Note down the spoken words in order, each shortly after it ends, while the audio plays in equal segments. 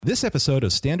This episode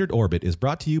of Standard Orbit is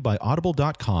brought to you by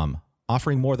Audible.com,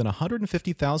 offering more than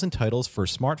 150,000 titles for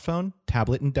smartphone,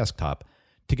 tablet, and desktop.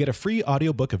 To get a free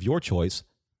audiobook of your choice,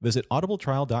 visit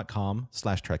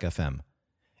audibletrial.com/trekfm.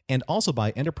 And also by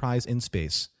Enterprise in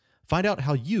Space. Find out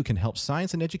how you can help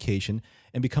science and education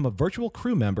and become a virtual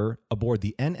crew member aboard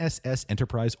the NSS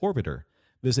Enterprise Orbiter.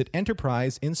 Visit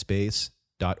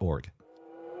enterpriseinspace.org.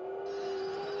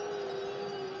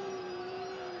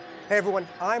 Hey everyone,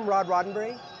 I'm Rod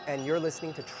Roddenberry, and you're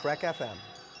listening to Trek FM.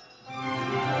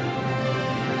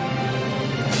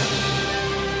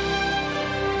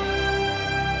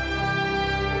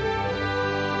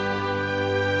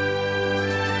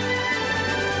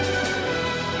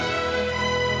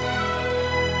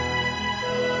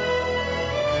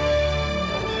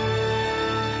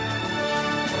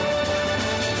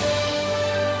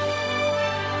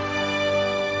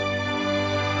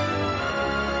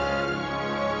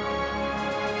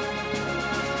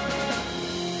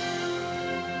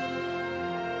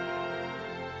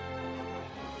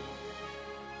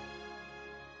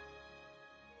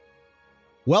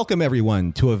 Welcome,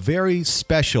 everyone, to a very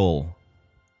special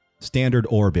Standard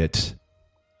Orbit,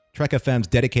 Trek FM's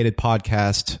dedicated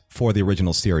podcast for the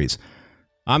original series.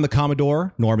 I'm the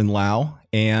Commodore, Norman Lau,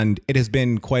 and it has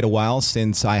been quite a while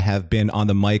since I have been on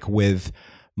the mic with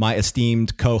my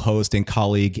esteemed co-host and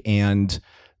colleague and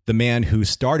the man who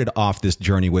started off this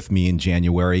journey with me in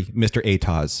January, Mr.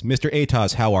 Atoz. Mr.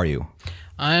 Atoz, how are you?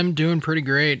 I'm doing pretty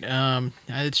great.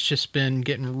 It's just been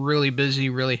getting really busy,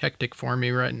 really hectic for me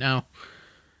right now.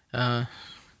 I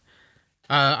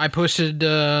posted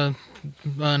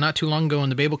not too long ago in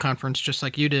the Babel conference, just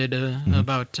like you did,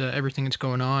 about everything that's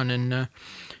going on. And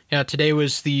yeah, today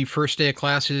was the first day of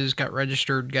classes, got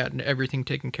registered, got everything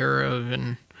taken care of,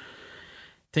 and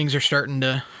things are starting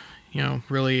to,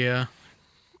 really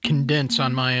condense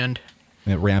on my end.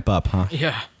 And ramp up, huh?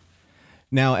 Yeah.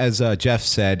 Now, as Jeff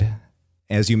said,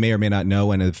 as you may or may not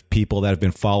know, and of people that have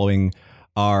been following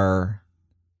our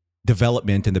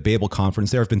development in the Babel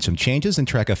conference, there have been some changes in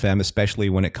Trek FM,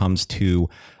 especially when it comes to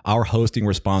our hosting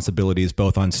responsibilities,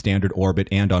 both on Standard Orbit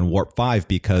and on Warp 5,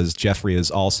 because Jeffrey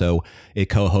is also a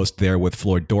co-host there with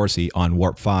Floyd Dorsey on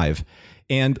Warp 5.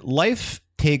 And life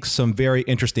takes some very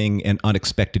interesting and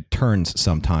unexpected turns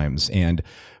sometimes. And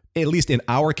at least in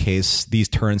our case, these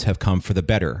turns have come for the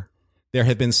better. There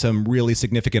have been some really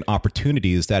significant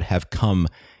opportunities that have come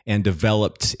and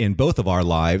developed in both of our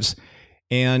lives.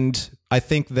 And I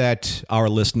think that our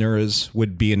listeners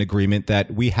would be in agreement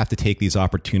that we have to take these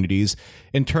opportunities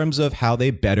in terms of how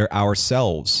they better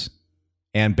ourselves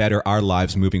and better our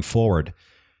lives moving forward.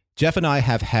 Jeff and I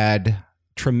have had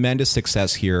tremendous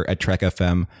success here at Trek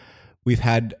FM. We've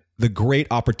had the great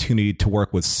opportunity to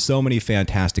work with so many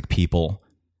fantastic people,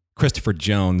 Christopher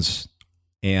Jones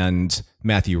and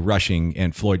Matthew Rushing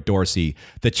and Floyd Dorsey,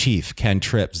 the Chief, Ken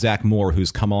Tripp, Zach Moore,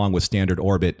 who's come along with Standard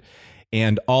Orbit,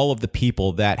 and all of the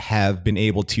people that have been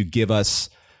able to give us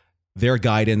their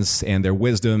guidance and their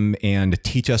wisdom and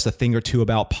teach us a thing or two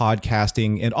about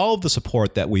podcasting and all of the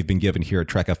support that we've been given here at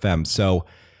Trek FM. So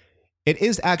it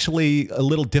is actually a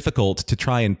little difficult to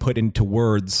try and put into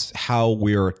words how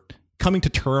we're coming to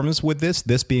terms with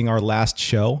this being our last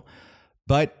show.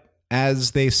 But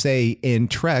as they say in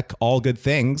Trek, all good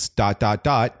things, ...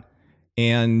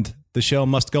 and the show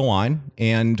must go on,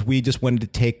 and we just wanted to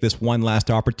take this one last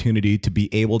opportunity to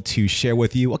be able to share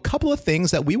with you a couple of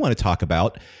things that we want to talk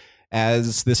about,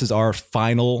 as this is our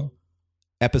final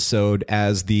episode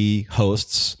as the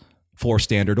hosts for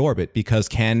Standard Orbit, because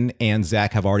Ken and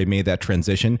Zach have already made that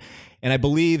transition. And I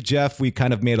believe, Jeff, we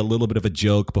kind of made a little bit of a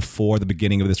joke before the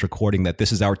beginning of this recording that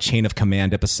this is our chain of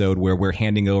command episode where we're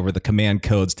handing over the command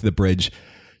codes to the bridge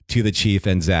to the Chief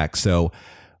and Zach. So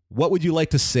what would you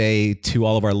like to say to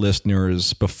all of our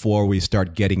listeners before we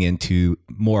start getting into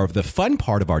more of the fun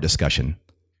part of our discussion?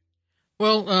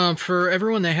 Well, for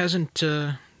everyone that hasn't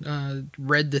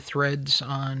read the threads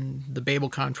on the Babel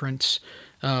conference,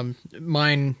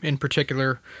 mine in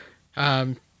particular,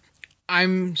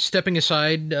 I'm stepping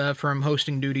aside from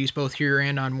hosting duties both here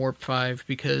and on Warp 5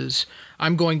 because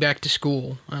I'm going back to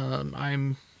school.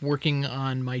 I'm working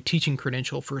on my teaching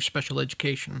credential for special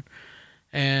education.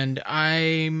 And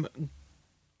I'm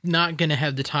not going to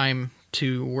have the time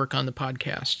to work on the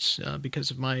podcasts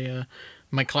because of my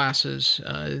my classes.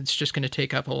 It's just going to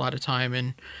take up a lot of time,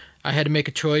 and I had to make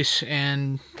a choice.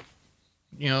 And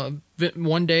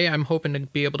one day I'm hoping to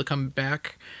be able to come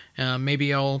back.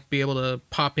 Maybe I'll be able to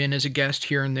pop in as a guest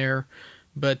here and there.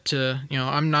 But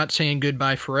I'm not saying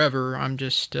goodbye forever. I'm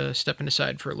just stepping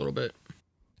aside for a little bit.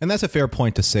 And that's a fair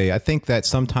point to say. I think that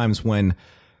sometimes when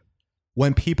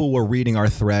when people were reading our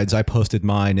threads, I posted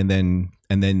mine, and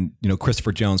then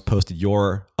Christopher Jones posted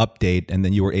your update, and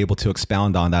then you were able to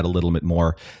expound on that a little bit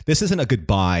more. This isn't a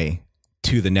goodbye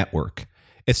to the network.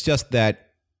 It's just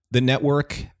that the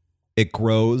network, it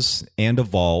grows and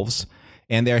evolves,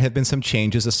 and there have been some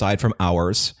changes aside from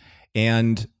ours.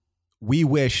 And we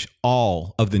wish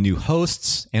all of the new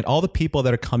hosts and all the people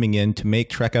that are coming in to make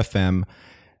Trek FM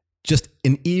just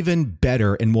an even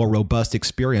better and more robust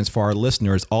experience for our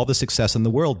listeners, all the success in the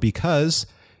world. Because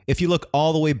if you look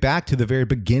all the way back to the very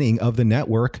beginning of the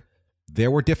network,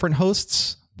 there were different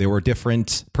hosts, there were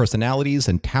different personalities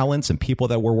and talents and people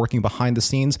that were working behind the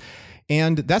scenes.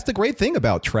 And that's the great thing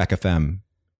about Trek FM.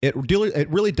 It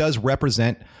really does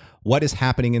represent what is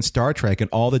happening in Star Trek and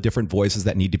all the different voices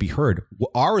that need to be heard.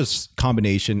 Our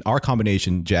combination,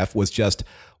 Jeff, was just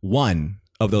one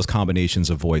of those combinations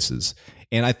of voices.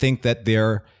 And I think that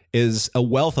there is a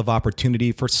wealth of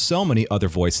opportunity for so many other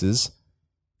voices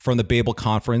from the Babel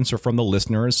Conference or from the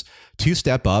listeners to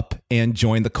step up and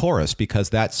join the chorus, because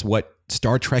that's what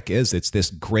Star Trek is. It's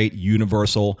this great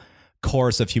universal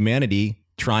chorus of humanity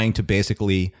trying to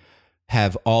basically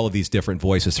have all of these different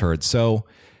voices heard. So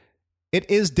it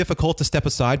is difficult to step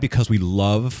aside because we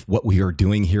love what we are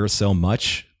doing here so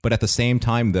much. But at the same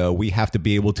time, though, we have to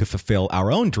be able to fulfill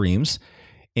our own dreams.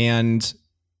 And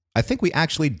I think we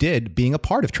actually did, being a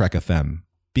part of Trek FM,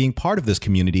 being part of this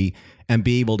community, and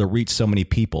be able to reach so many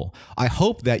people. I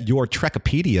hope that your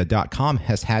Trekopedia.com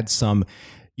has had some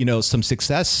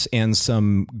success and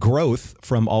some growth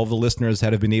from all the listeners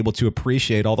that have been able to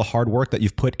appreciate all the hard work that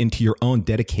you've put into your own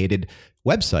dedicated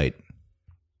website.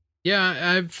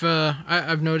 Yeah,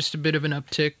 I've noticed a bit of an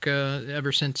uptick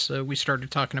ever since we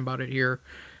started talking about it here,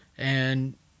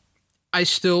 and I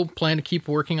still plan to keep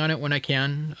working on it when I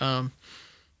can.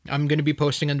 I'm going to be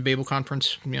posting on the Babel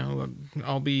Conference.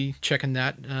 I'll be checking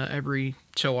that every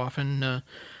so often.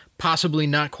 Possibly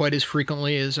not quite as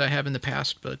frequently as I have in the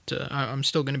past, but I'm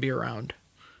still going to be around.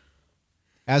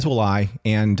 As will I,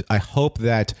 and I hope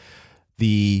that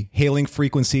the hailing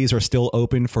frequencies are still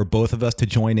open for both of us to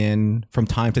join in from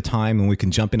time to time, and we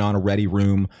can jump in on a Ready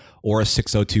Room or a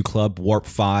 602 Club, Warp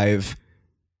 5.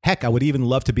 Heck, I would even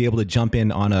love to be able to jump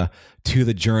in on a To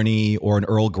the Journey or an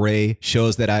Earl Grey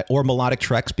shows or Melodic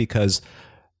Treks, because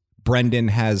Brendan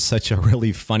has such a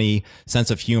really funny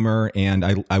sense of humor,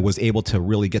 and I was able to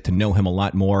really get to know him a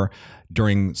lot more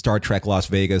during Star Trek Las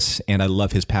Vegas, and I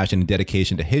love his passion and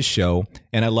dedication to his show,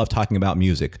 and I love talking about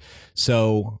music.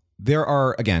 So there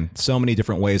are, again, so many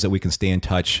different ways that we can stay in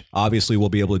touch. Obviously, we'll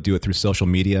be able to do it through social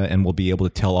media, and we'll be able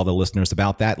to tell all the listeners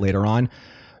about that later on.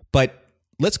 But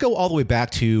let's go all the way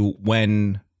back to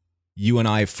when you and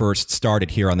I first started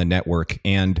here on the network.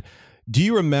 And do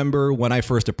you remember when I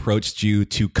first approached you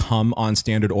to come on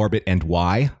Standard Orbit, and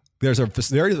why? There's a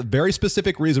very, very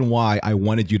specific reason why I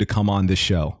wanted you to come on this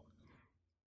show.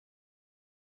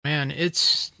 Man,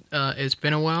 it's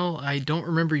been a while. I don't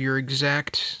remember your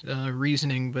exact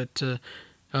reasoning, but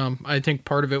I think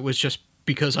part of it was just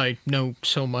because I know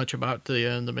so much about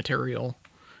the material,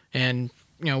 and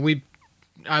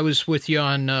I was with you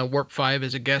on Warp 5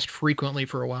 as a guest frequently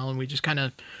for a while, and we just kind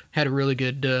of had a really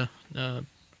good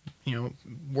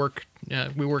work.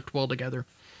 We worked well together.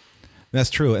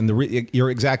 That's true, and you're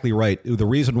exactly right. The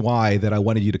reason why that I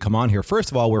wanted you to come on here,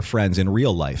 first of all, we're friends in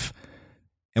real life.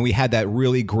 And we had that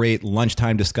really great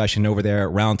lunchtime discussion over there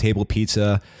at Round Table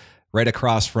Pizza, right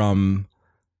across from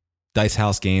Dice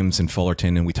House Games in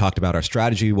Fullerton. And we talked about our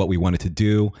strategy, what we wanted to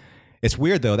do. It's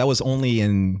weird, though. That was only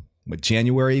in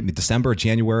December,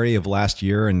 January of last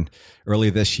year and early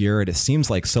this year. And it seems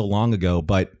like so long ago.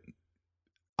 But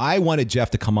I wanted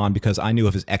Jeff to come on because I knew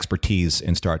of his expertise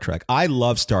in Star Trek. I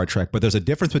love Star Trek, but there's a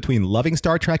difference between loving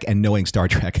Star Trek and knowing Star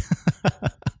Trek.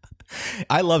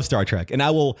 I love Star Trek, and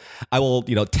I will,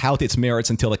 tout its merits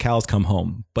until the cows come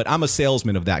home. But I'm a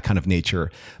salesman of that kind of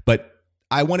nature. But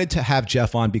I wanted to have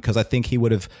Jeff on because I think he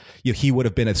would have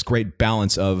been a great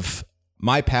balance of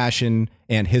my passion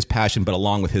and his passion, but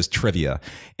along with his trivia.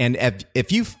 And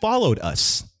if you followed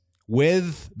us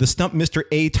with the Stump Mr.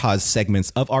 Ataz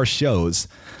segments of our shows,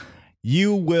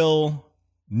 you will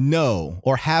know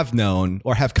or have known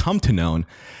or have come to know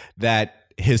that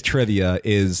his trivia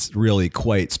is really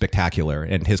quite spectacular,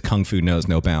 and his kung fu knows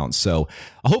no bounds. So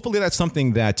hopefully that's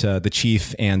something that the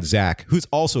Chief and Zach, who's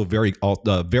also very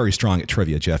strong at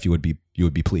trivia, Jeff, you would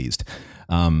be pleased.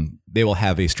 They will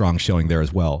have a strong showing there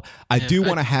as well. I do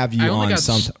want to have you on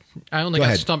some. I only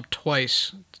got stumped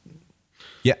twice.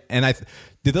 Yeah, and I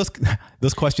did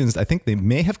those questions. I think they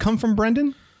may have come from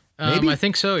Brendan. Maybe I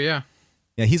think so. Yeah.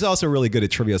 Yeah, he's also really good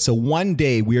at trivia. So one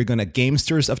day we are going to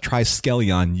Gamesters of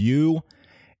Triskelion, you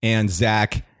and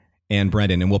Zach and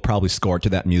Brendan, and we'll probably score to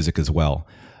that music as well.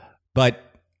 But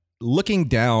looking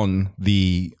down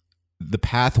the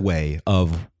pathway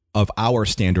of our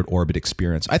Standard Orbit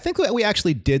experience, I think that we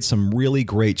actually did some really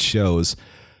great shows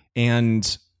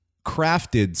and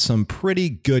crafted some pretty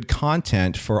good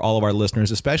content for all of our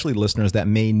listeners, especially listeners that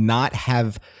may not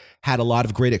have had a lot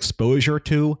of great exposure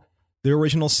to the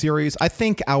original series. I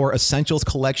think our Essentials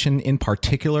collection in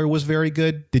particular was very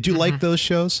good. Did you like those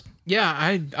shows?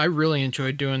 Yeah, I really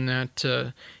enjoyed doing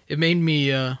that. It made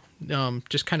me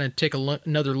just kind of take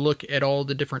another look at all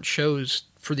the different shows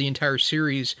for the entire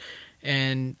series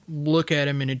and look at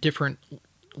them in a different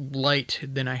light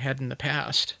than I had in the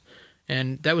past.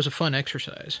 And that was a fun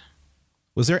exercise.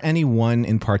 Was there any one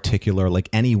in particular, like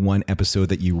any one episode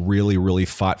that you really, really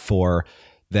fought for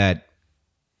that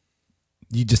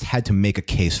you just had to make a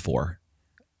case for?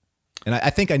 And I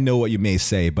think I know what you may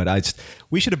say, but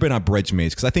we should have been on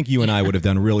Bridgemates, because I think you and I would have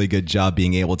done a really good job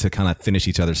being able to kind of finish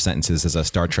each other's sentences as a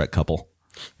Star Trek couple.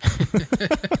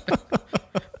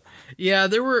 Yeah,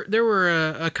 there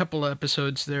were a couple of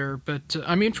episodes there, but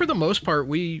I mean, for the most part,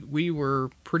 we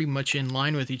were pretty much in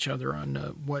line with each other on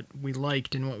what we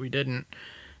liked and what we didn't.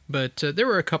 But there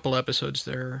were a couple episodes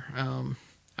there.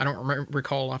 I don't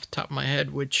recall off the top of my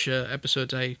head which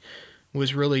episodes I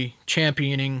was really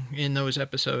championing in those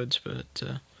episodes, but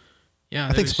yeah,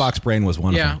 I think Spock's Brain was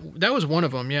one of them. Yeah, that was one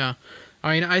of them. Yeah,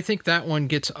 I mean, I think that one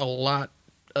gets a lot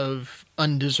of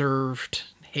undeserved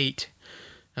hate.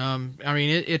 I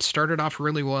mean, it started off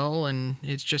really well, and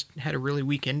it's just had a really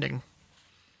weak ending.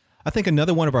 I think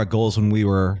another one of our goals when we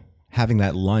were having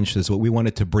that lunch is what we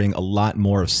wanted to bring a lot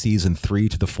more of season 3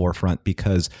 to the forefront,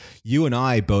 because you and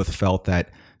I both felt that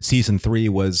season 3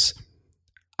 was,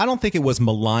 I don't think it was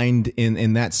maligned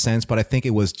in that sense, but I think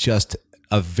it was just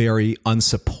a very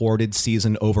unsupported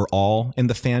season overall in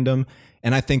the fandom.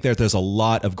 And I think that there's a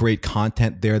lot of great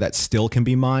content there that still can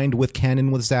be mined with Ken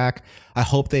and with Zach. I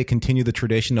hope they continue the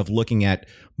tradition of looking at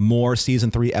more season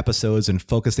 3 episodes and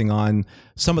focusing on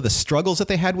some of the struggles that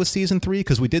they had with season 3,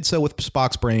 because we did so with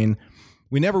Spock's Brain.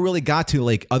 We never really got to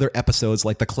like other episodes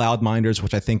like the Cloud Minders,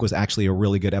 which I think was actually a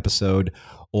really good episode,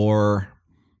 or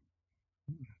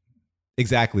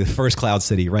exactly the first Cloud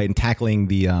City, right, and tackling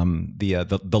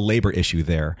the labor issue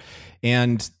there.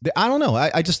 And I don't know.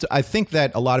 I think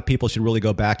that a lot of people should really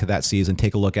go back to that season,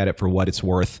 take a look at it for what it's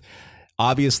worth.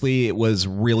 Obviously, it was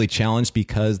really challenged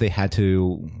because they had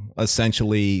to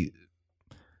essentially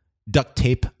duct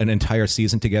tape an entire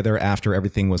season together after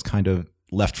everything was kind of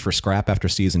left for scrap after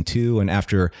season 2 and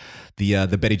after the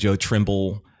Betty Jo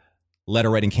Trimble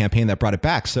letter writing campaign that brought it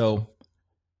back. So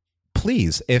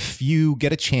please, if you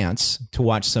get a chance to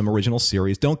watch some original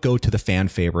series, don't go to the fan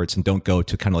favorites and don't go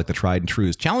to kind of like the tried and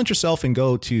trues. Challenge yourself and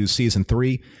go to season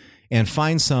 3 and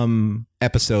find some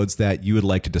episodes that you would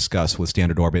like to discuss with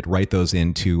Standard Orbit. Write those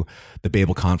into the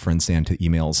Babel Conference and to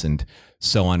emails and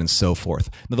so on and so forth.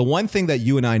 Now, the one thing that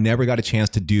you and I never got a chance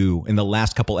to do in the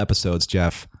last couple episodes,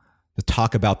 Jeff, to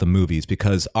talk about the movies,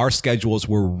 because our schedules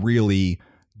were really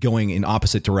going in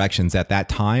opposite directions at that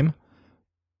time.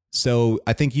 So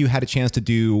I think you had a chance to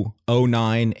do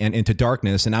 09 and Into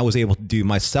Darkness, and I was able to do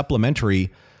my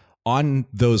supplementary on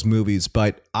those movies.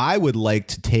 But I would like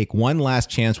to take one last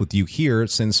chance with you here,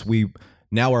 since we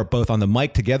now are both on the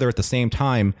mic together at the same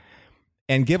time,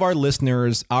 and give our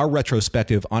listeners our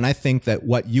retrospective on, I think that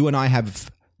what you and I have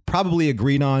probably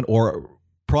agreed on, or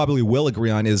probably will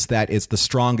agree on, is that it's the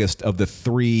strongest of the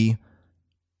 3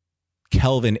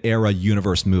 Kelvin era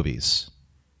universe movies.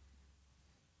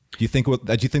 Do you think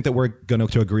that we're going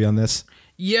to agree on this?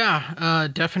 Yeah,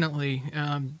 definitely.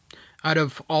 Out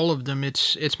of all of them,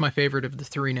 it's my favorite of the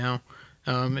 3 now.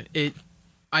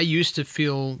 I used to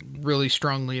feel really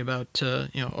strongly about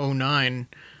 09.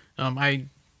 I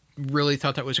really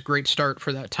thought that was a great start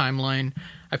for that timeline.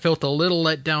 I felt a little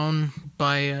let down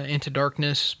by Into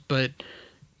Darkness, but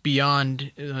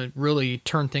Beyond really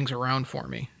turned things around for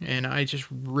me, and I just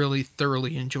really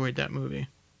thoroughly enjoyed that movie.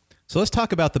 So let's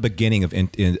talk about the beginning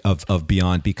of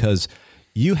Beyond, because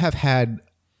you have had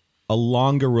a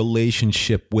longer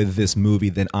relationship with this movie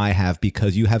than I have,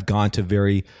 because you have gone to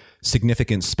very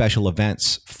significant special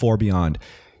events for Beyond.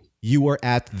 You were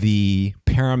at the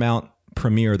Paramount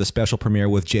premiere, the special premiere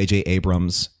with J.J.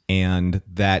 Abrams, and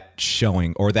that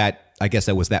showing, or that, I guess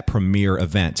that was that premiere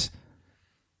event.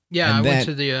 Yeah, I went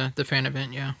to the fan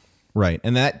event, yeah. Right,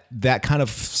 and that kind of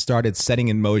started setting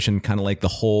in motion kind of like the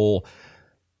whole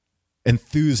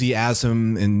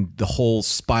enthusiasm and the whole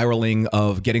spiraling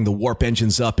of getting the warp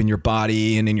engines up in your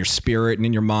body and in your spirit and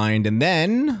in your mind. And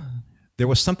then there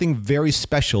was something very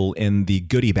special in the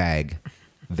goodie bag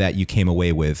that you came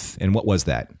away with. And what was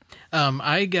that?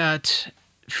 I got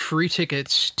free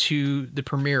tickets to the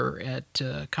premiere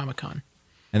at Comic-Con.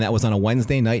 And that was on a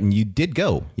Wednesday night, and you did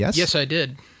go, yes? Yes, I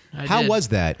did. How was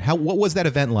that? What was that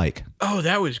event like? Oh,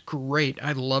 that was great.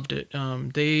 I loved it.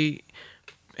 They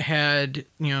had,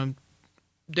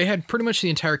 they had pretty much the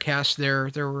entire cast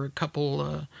there. There were a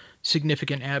couple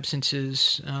significant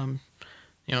absences,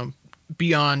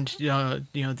 beyond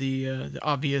the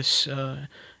obvious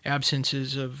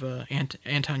absences of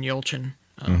Anton Yelchin.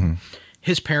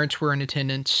 His parents were in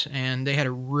attendance, and they had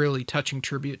a really touching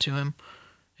tribute to him.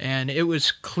 And it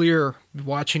was clear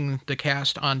watching the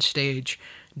cast on stage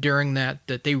during that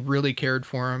they really cared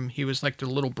for him. He was like the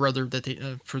little brother that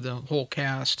they for the whole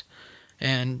cast,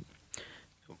 and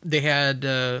they had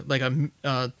like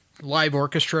a live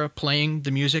orchestra playing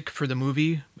the music for the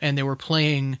movie, and they were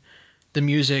playing the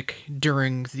music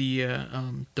during the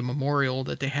memorial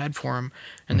that they had for him.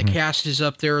 And the cast is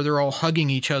up there; they're all hugging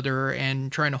each other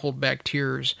and trying to hold back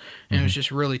tears. And it was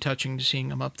just really touching to seeing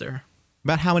them up there.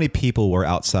 About how many people were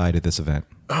outside at this event?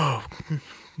 Oh,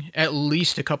 at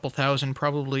least a couple thousand,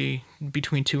 probably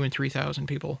between 2,000 and 3,000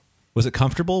 people. Was it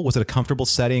comfortable? Was it a comfortable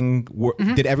setting?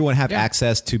 Did everyone have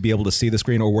access to be able to see the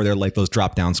screen, or were there like those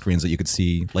drop-down screens that you could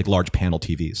see, like large panel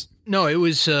TVs? No, it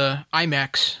was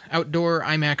IMAX, outdoor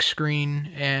IMAX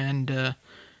screen, and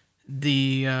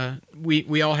we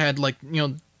all had like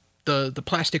the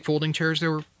plastic folding chairs. They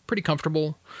were pretty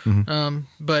comfortable,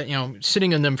 but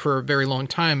sitting in them for a very long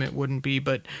time it wouldn't be.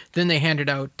 But then they handed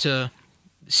out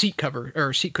seat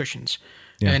cushions,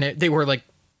 and they were like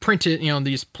printed,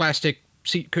 these plastic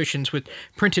seat cushions with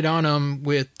printed on them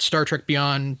with Star Trek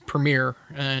Beyond premiere,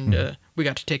 and we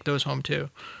got to take those home too.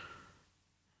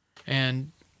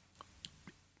 And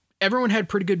everyone had a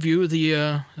pretty good view of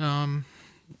the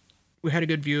we had a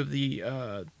good view of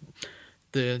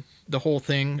the whole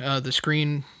thing, the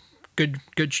screen, good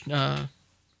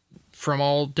from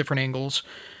all different angles,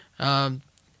 and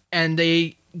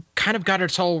they kind of got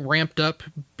us all ramped up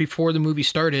before the movie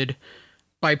started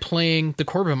by playing the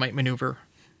Corbomite maneuver.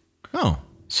 Oh.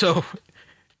 So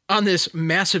on this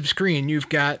massive screen, you've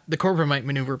got the Corbomite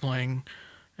maneuver playing,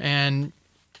 and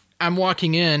I'm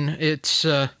walking in. It's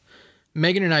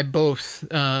Megan and I both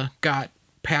got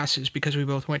passes because we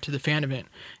both went to the fan event,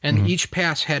 and each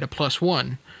pass had a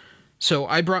 +1. So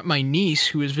I brought my niece,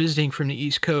 who was visiting from the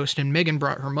East Coast, and Megan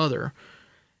brought her mother.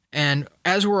 And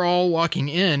as we're all walking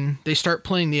in, they start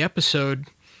playing the episode,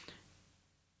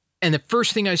 and the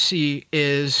first thing I see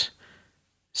is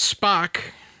Spock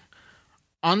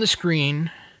on the screen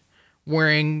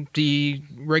wearing the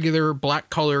regular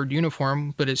black-colored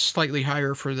uniform, but it's slightly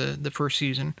higher for the first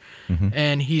season.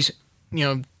 And he's,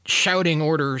 shouting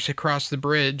orders across the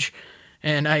bridge.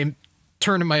 And I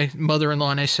turn to my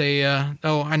mother-in-law and I say,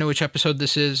 oh, I know which episode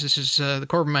this is. This is the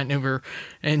Corbomite maneuver.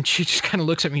 And she just kind of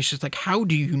looks at me. She's like, how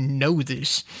do you know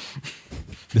this?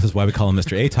 This is why we call him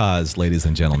Mr. Ataz, ladies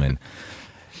and gentlemen.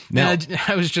 Now,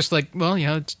 I was just like, well,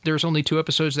 there's only 2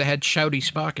 episodes that had Shouty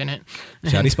Spock in it.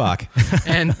 Shouty Spock.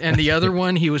 and the other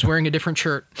one, he was wearing a different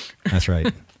shirt. That's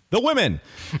right. The women.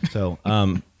 So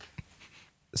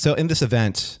in this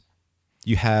event,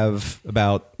 you have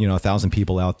about 1,000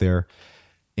 people out there,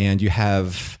 and you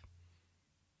have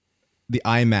the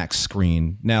IMAX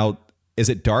screen. Now, is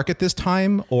it dark at this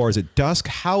time, or is it dusk?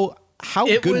 How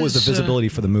good was the visibility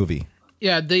for the movie?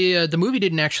 Yeah, the movie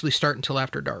didn't actually start until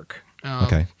after dark.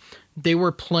 Okay. They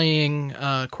were playing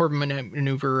Corbomite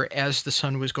maneuver as the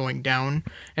sun was going down,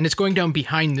 and it's going down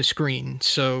behind the screen,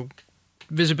 so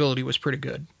visibility was pretty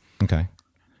good. Okay.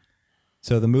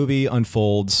 So the movie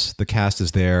unfolds, the cast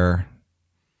is there.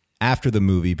 After the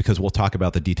movie, because we'll talk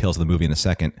about the details of the movie in a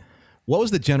second, what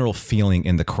was the general feeling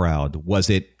in the crowd? Was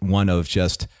it one of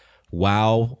just,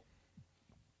 wow,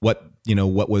 what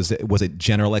was it? Was it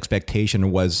general expectation,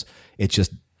 or was it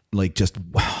just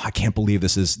wow, I can't believe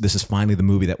this is finally the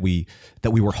movie that we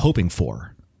were hoping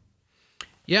for?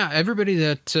 Yeah, everybody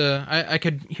that I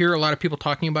could hear a lot of people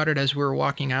talking about it as we were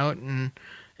walking out, and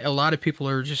a lot of people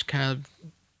are just kind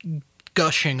of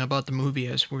gushing about the movie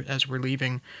as we're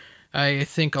leaving. I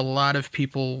think a lot of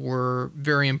people were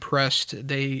very impressed.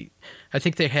 I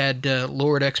think they had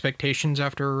lowered expectations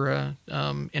after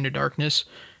Into Darkness,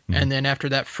 and then after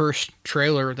that first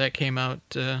trailer that came out,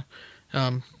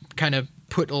 kind of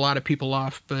put a lot of people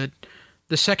off. But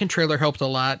the second trailer helped a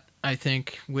lot, I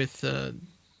think, with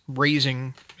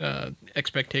raising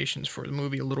expectations for the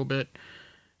movie a little bit.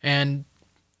 And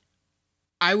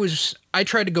I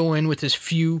tried to go in with as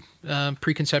few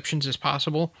preconceptions as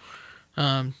possible.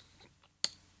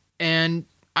 And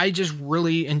I just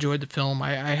really enjoyed the film.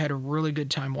 I had a really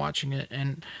good time watching it,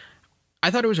 and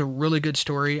I thought it was a really good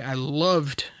story. I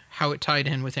loved how it tied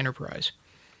in with Enterprise.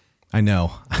 I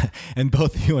know. And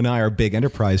both you and I are big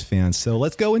Enterprise fans. So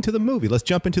let's go into the movie. Let's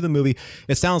jump into the movie.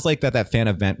 It sounds like that fan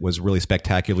event was really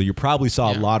spectacular. You probably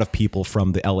saw a lot of people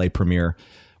from the LA premiere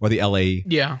or the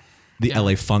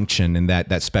LA function and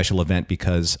that special event,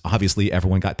 because obviously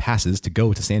everyone got passes to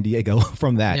go to San Diego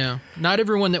from that. Yeah. Not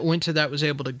everyone that went to that was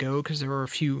able to go because there were a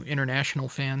few international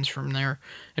fans from there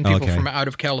and people from out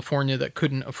of California that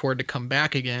couldn't afford to come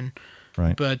back again.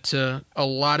 Right. But a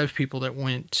lot of people that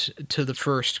went to the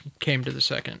first came to the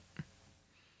second.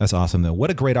 That's awesome, though. What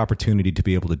a great opportunity to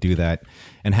be able to do that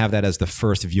and have that as the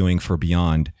first viewing for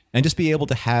Beyond, and just be able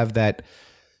to have that,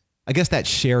 I guess, that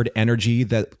shared energy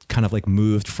that kind of like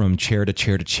moved from chair to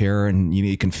chair to chair, and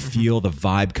you can feel the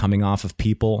vibe coming off of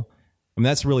people. I mean,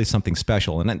 that's really something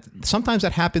special. And sometimes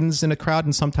that happens in a crowd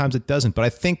and sometimes it doesn't. But I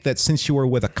think that since you were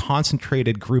with a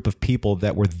concentrated group of people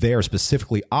that were there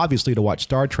specifically, obviously, to watch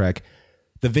Star Trek,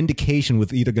 the vindication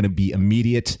was either going to be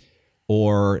immediate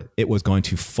or it was going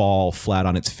to fall flat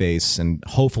on its face. And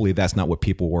hopefully that's not what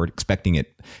people were expecting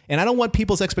it. And I don't want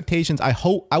people's expectations. I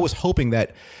was hoping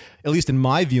that, at least in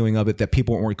my viewing of it, that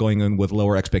people weren't going in with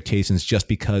lower expectations just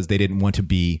because they didn't want to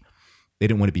be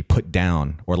put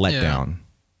down or let down,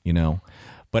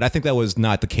 But I think that was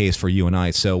not the case for you and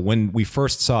I. So when we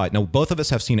first saw it, now both of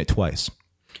us have seen it twice.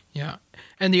 Yeah.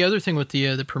 And the other thing with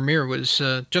the premiere was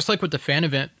just like with the fan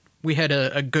event, we had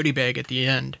a goodie bag at the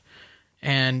end,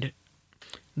 and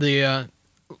the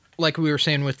like we were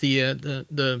saying with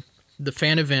the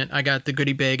fan event, I got the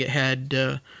goodie bag. It had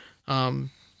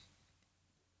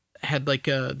like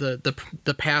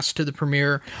the pass to the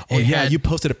premiere. Oh yeah, you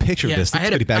posted a picture of this. This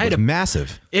goodie bag was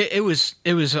massive. It was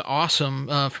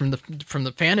awesome. From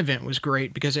the fan event was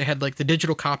great because it had like the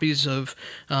digital copies of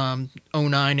 09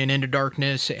 and Into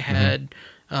Darkness. It had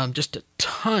just a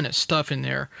ton of stuff in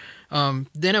there.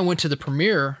 Then I went to the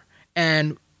premiere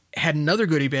and had another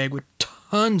goodie bag with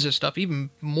tons of stuff, even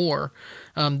more.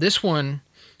 This one,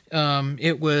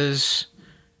 it was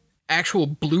actual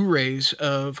Blu-rays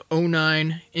of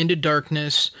 09, Into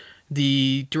Darkness,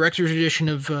 the director's edition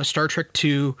of Star Trek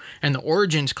II, and the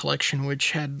Origins collection,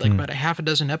 which had like about a half a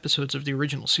dozen episodes of the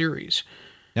original series.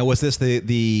 Now, was this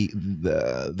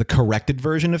the corrected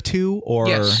version of 2? Or?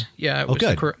 Yes. Yeah, it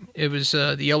was it was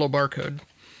the yellow barcode.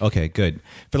 Okay, good.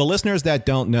 For the listeners that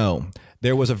don't know,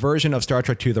 there was a version of Star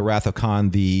Trek II, The Wrath of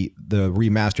Khan, the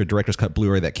remastered director's cut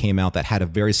Blu-ray that came out that had a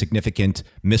very significant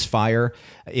misfire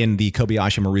in the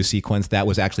Kobayashi Maru sequence that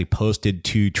was actually posted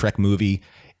to Trek Movie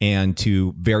and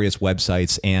to various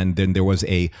websites. And then there was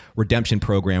a redemption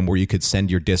program where you could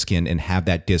send your disc in and have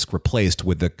that disc replaced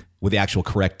with the actual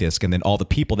correct disc. And then all the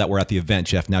people that were at the event,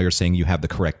 Jeff, now you're saying you have the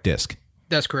correct disc.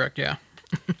 That's correct, yeah.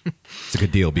 It's a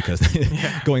good deal because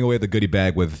going away with a goodie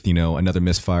bag with another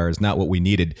misfire is not what we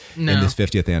needed in this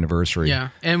 50th anniversary.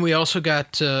 Yeah, and we also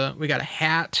got a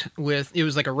hat it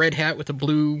was like a red hat with a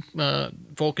blue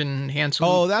Vulcan hand salute.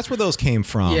 Oh, that's where those came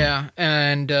from. Yeah,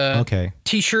 and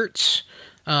T-shirts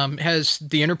has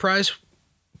the Enterprise,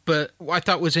 but what I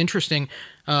thought was interesting,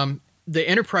 the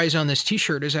Enterprise on this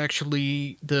T-shirt is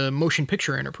actually the motion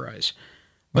picture Enterprise.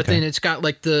 But then it's got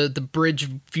like the bridge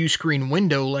view screen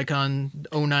window like on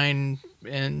 09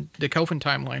 and the Kelvin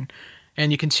timeline.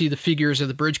 And you can see the figures of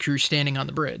the bridge crew standing on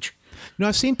the bridge. No,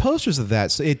 I've seen posters of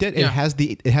that. So it has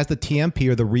the TMP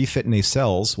or the refit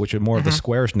nacelles, which are more of the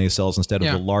squarish nacelles instead of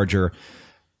the larger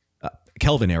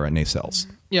Kelvin era nacelles.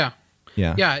 Yeah.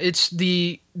 Yeah. Yeah. It's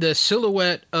the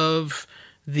silhouette of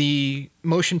the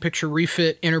motion picture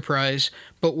refit Enterprise,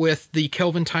 but with the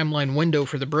Kelvin timeline window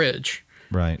for the bridge.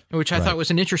 Right. Which I thought was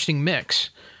an interesting mix.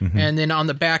 Mm-hmm. And then on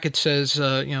the back it says,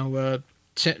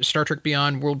 Star Trek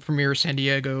Beyond World Premiere San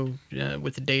Diego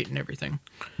with the date and everything.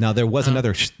 Now there was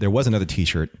another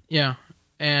T-shirt. Yeah.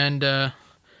 And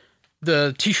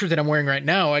the T-shirt that I'm wearing right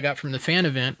now I got from the fan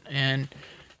event, and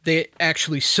they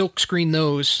actually silk screen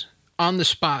those on the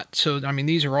spot. So I mean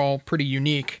these are all pretty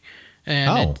unique.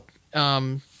 And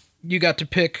you got to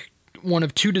pick one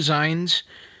of two designs.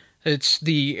 It's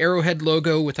the Arrowhead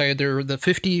logo with either the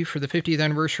 50 for the 50th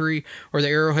anniversary or the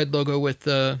Arrowhead logo with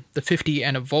the 50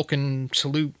 and a Vulcan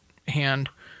salute hand.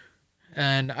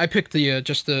 And I picked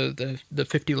just the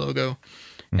 50 logo.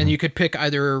 Mm-hmm. And you could pick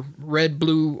either red,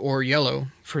 blue, or yellow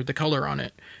for the color on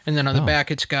it. And then on the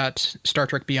back, it's got Star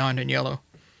Trek Beyond in yellow.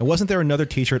 And wasn't there another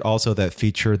T-shirt also that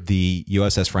featured the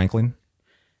USS Franklin?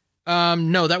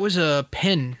 No, that was a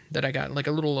pin that I got, like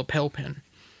a little lapel pin.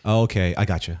 Oh, okay. I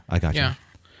got you. Yeah.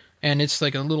 And it's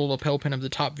like a little lapel pin of the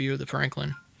top view of the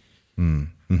Franklin.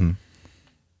 Mm-hmm. You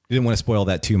didn't want to spoil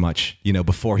that too much,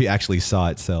 before you actually saw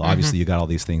it. So obviously you got all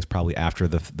these things probably after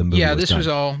the movie. Yeah, this was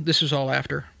all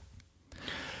after.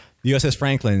 The USS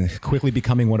Franklin quickly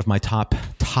becoming one of my top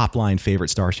top line favorite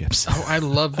starships. Oh, I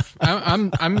love.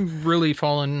 I'm really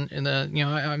falling in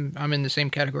the. I'm in the same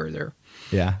category there.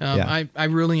 Yeah, I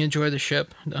really enjoy the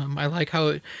ship. I like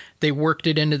how they worked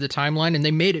it into the timeline and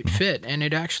they made it fit, and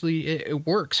it actually it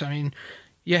works. I mean,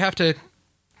 you have to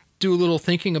do a little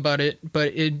thinking about it,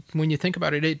 but when you think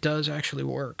about it, it does actually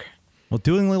work. Well,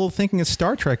 doing a little thinking in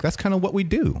Star Trek, that's kind of what we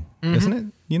do, isn't it?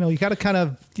 You know, you got to kind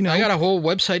of, I got a whole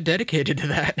website dedicated to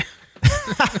that.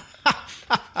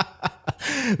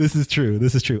 This is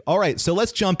true. All right, so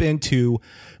let's jump into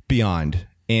Beyond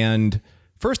and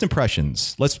first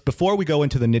impressions. Before we go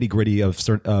into the nitty gritty of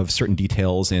certain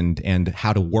details and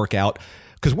how to work out,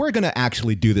 because we're going to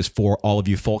actually do this for all of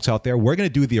you folks out there. We're going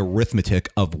to do the arithmetic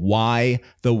of why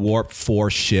the Warp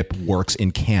 4 ship works in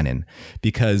canon,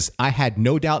 because I had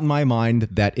no doubt in my mind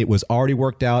that it was already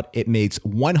worked out. It makes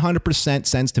 100%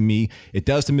 sense to me. It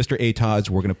does to Mr. Atoz.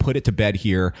 We're going to put it to bed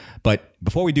here. But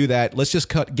before we do that, let's just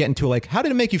get into like, how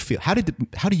did it make you feel? How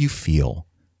do you feel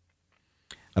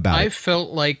about it? I felt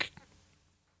like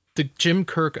the Jim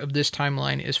Kirk of this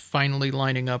timeline is finally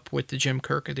lining up with the Jim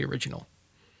Kirk of the original.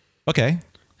 Okay.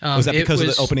 Was that because of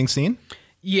the opening scene?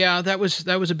 Yeah, that was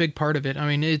a big part of it. I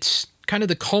mean, it's kind of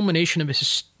the culmination of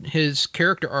his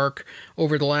character arc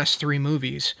over the last 3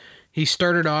 movies. He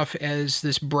started off as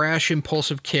this brash,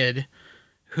 impulsive kid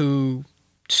who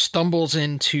stumbles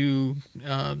into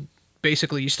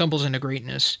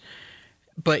greatness,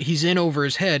 but he's in over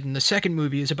his head. And the second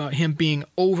movie is about him being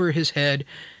over his head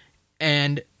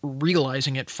and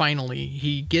realizing it finally.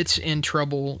 He gets in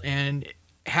trouble and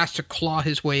has to claw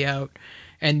his way out.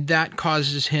 And that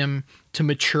causes him to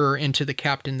mature into the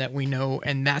captain that we know,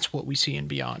 and that's what we see in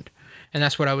Beyond. And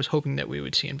that's what I was hoping that we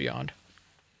would see in Beyond.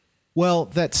 Well,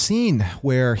 that scene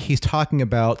where he's talking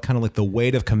about kind of like the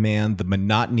weight of command, the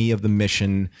monotony of the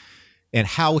mission, and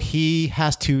how he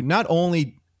has to not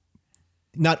only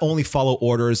follow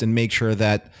orders and make sure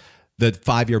that the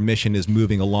 5-year mission is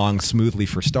moving along smoothly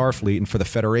for Starfleet and for the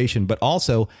Federation, but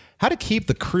also how to keep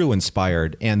the crew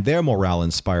inspired and their morale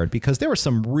inspired, because there were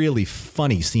some really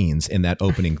funny scenes in that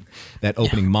opening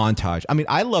montage. I mean,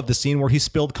 I love the scene where he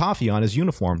spilled coffee on his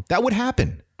uniform. That would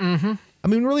happen. Mm-hmm. I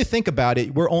mean, really think about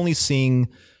it. We're only seeing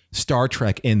Star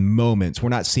Trek in moments. We're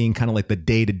not seeing kind of like the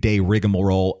day-to-day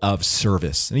rigmarole of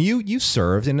service. And you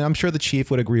served, and I'm sure the chief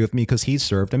would agree with me because he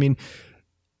served. I mean,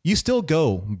 you still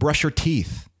go brush your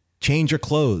teeth, change your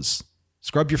clothes,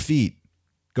 scrub your feet,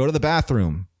 go to the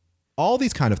bathroom, all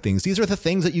these kind of things. These are the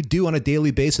things that you do on a daily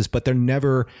basis, but they're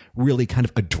never really kind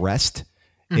of addressed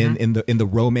in the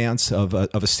romance of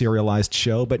a serialized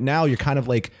show. But now you're kind of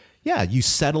like, yeah, you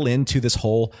settle into this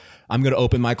whole, I'm going to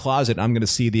open my closet and I'm going to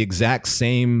see the exact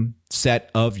same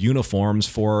set of uniforms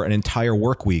for an entire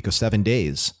work week of 7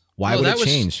 days. Why would it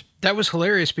change? That was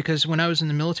hilarious, because when I was in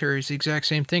the military, it's the exact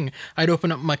same thing. I'd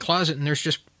open up my closet and there's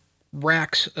just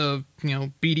racks of,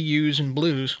 BDUs and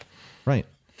blues. Right.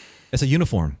 It's a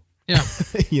uniform. Yeah.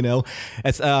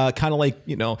 It's kind of like,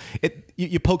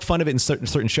 you poke fun of it in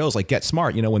certain shows like Get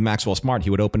Smart. When Maxwell Smart, he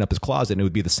would open up his closet and it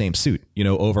would be the same suit,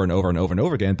 over and over and over and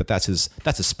over again. But that's his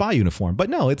spy uniform. But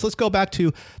no, let's go back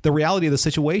to the reality of the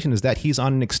situation is that he's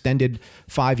on an extended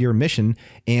 5-year mission.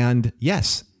 And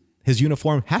yes, his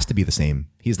uniform has to be the same.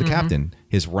 He's the captain.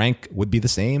 His rank would be the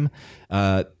same.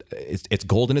 It's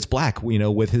gold and it's black,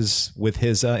 with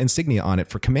his insignia on it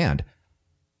for command.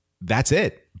 That's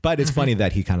it. But it's funny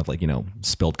that he kind of like,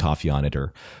 spilled coffee on it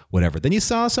or whatever. Then you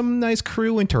saw some nice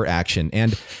crew interaction,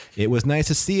 and it was nice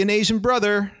to see an Asian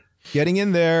brother getting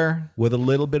in there with a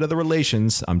little bit of the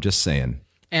relations. I'm just saying.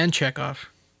 And Chekhov.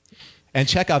 And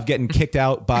Chekhov getting kicked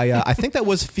out by, I think that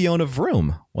was Fiona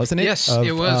Vroom, wasn't it? Yes,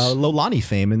 it was. Lolani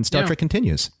fame in Star Trek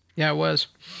Continues. Yeah, it was.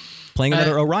 Playing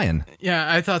another Orion.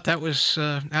 Yeah, I thought that was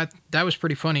that was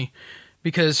pretty funny,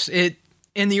 because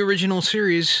in the original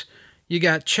series, you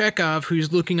got Chekhov,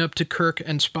 who's looking up to Kirk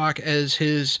and Spock as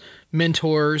his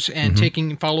mentors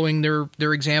and following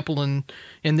their example. And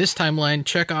in this timeline,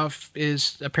 Chekhov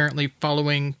is apparently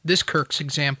following this Kirk's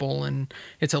example, and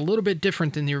it's a little bit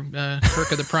different than the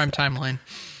Kirk of the Prime timeline.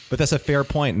 But that's a fair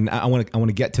point, and I want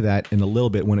to get to that in a little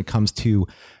bit when it comes to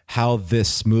how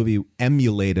this movie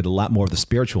emulated a lot more of the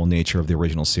spiritual nature of the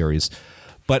original series.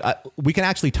 But we can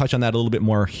actually touch on that a little bit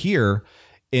more here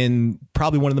in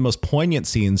probably one of the most poignant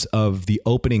scenes of the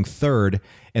opening third,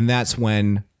 and that's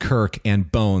when Kirk and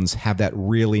Bones have that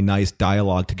really nice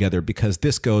dialogue together, because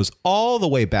this goes all the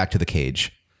way back to the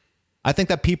cage. I think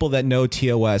that people that know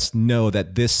TOS know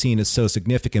that this scene is so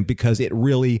significant because it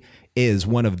really is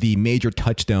one of the major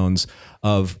touchstones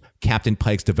of Captain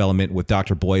Pike's development with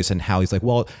Dr. Boyce, and how he's like,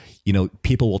 well,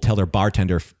 people will tell their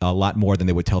bartender a lot more than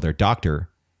they would tell their doctor,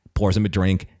 pours him a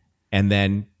drink, and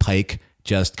then Pike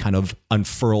just kind of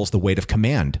unfurls the weight of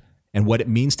command and what it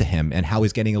means to him and how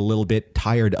he's getting a little bit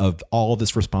tired of all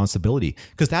this responsibility,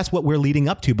 because that's what we're leading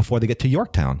up to before they get to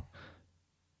Yorktown.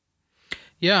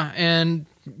 Yeah, and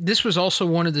this was also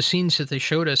one of the scenes that they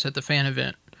showed us at the fan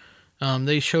event.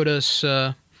 They showed us,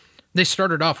 they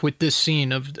started off with this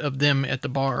scene of them at the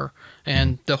bar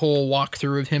and the whole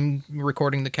walkthrough of him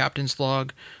recording the captain's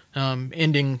log,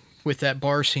 ending with that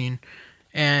bar scene.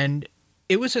 And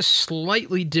it was a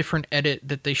slightly different edit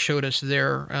that they showed us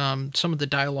there. Some of the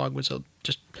dialogue was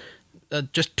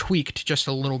just tweaked just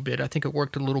a little bit. I think it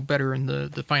worked a little better in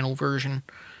the final version.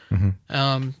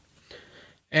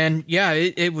 And yeah,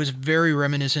 it was very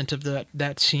reminiscent of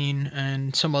that scene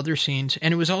and some other scenes.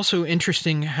 And it was also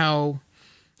interesting how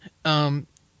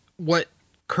what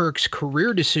Kirk's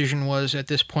career decision was at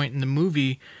this point in the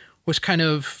movie was kind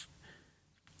of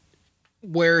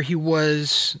where he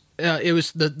was. It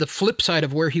was the flip side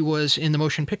of where he was in the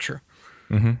motion picture.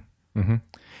 And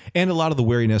a lot of the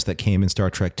weariness that came in Star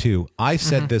Trek 2. I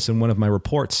said this in one of my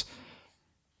reports.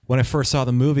 When I first saw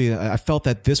the movie, I felt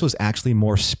that this was actually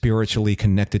more spiritually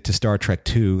connected to Star Trek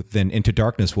 2 than Into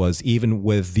Darkness was, even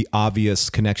with the obvious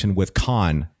connection with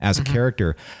Khan as a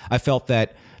character. I felt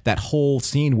that whole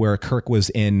scene where Kirk was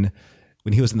when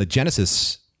he was in the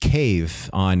Genesis cave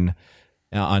on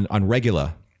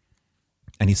Regula,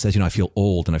 and he says, I feel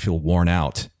old and I feel worn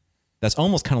out. That's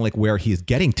almost kind of like where he's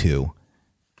getting to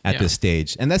at this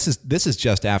stage. And this is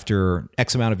just after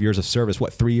X amount of years of service.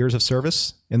 3 years of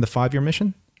service in the 5-year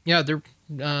mission? Yeah, they're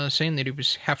saying that he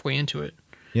was halfway into it.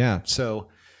 Yeah, so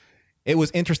it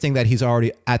was interesting that he's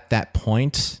already at that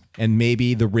point, and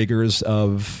maybe the rigors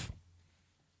of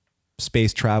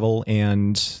space travel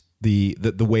and the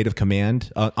weight of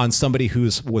command on somebody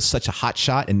was such a hot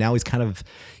shot, and now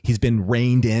he's been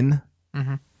reined in.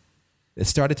 It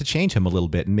started to change him a little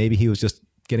bit, and maybe he was just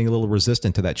getting a little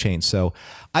resistant to that change. So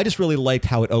I just really liked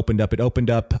how it opened up. It opened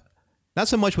up not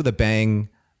so much with a bang,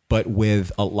 but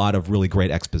with a lot of really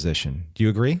great exposition. Do you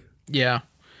agree? Yeah.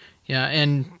 Yeah,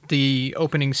 and the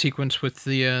opening sequence with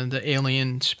the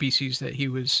alien species that he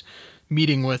was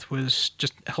meeting with was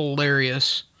just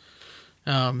hilarious.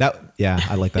 I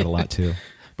like that a lot too.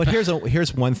 But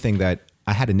here's one thing that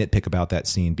I had to nitpick about that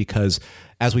scene, because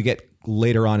as we get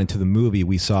later on into the movie,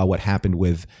 we saw what happened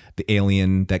with the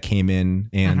alien that came in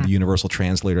and the universal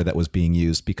translator that was being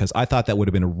used, because I thought that would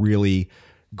have been a really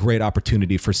great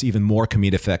opportunity for even more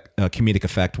comedic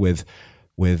effect with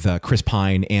Chris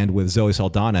Pine and with Zoe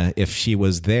Saldana if she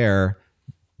was there,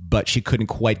 but she couldn't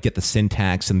quite get the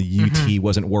syntax and the UT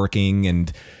wasn't working,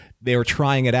 and they were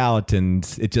trying it out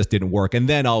and it just didn't work. And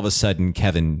then all of a sudden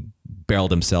Kevin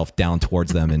barreled himself down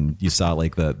towards them, and you saw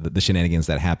like the shenanigans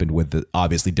that happened with the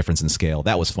obviously difference in scale.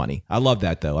 That was funny. I love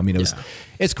that though. I mean,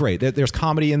 it's great. There's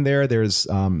comedy in there. There's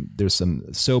some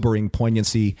sobering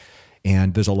poignancy,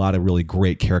 and there's a lot of really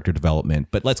great character development.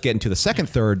 But let's get into the second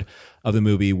third of the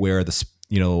movie where I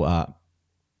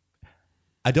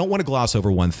don't want to gloss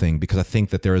over one thing, because I think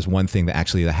that there is one thing that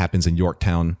happens in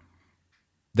Yorktown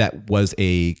that was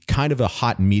a kind of a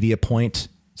hot media point,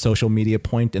 social media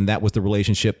point, and that was the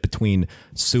relationship between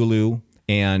Sulu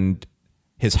and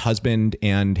his husband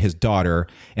and his daughter,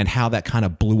 and how that kind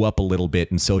of blew up a little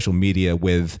bit in social media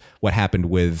with what happened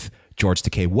with George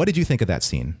Takei. What did you think of that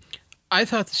scene? I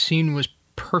thought the scene was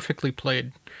perfectly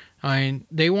played.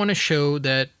 They want to show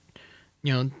that,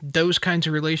 those kinds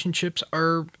of relationships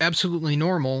are absolutely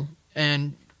normal,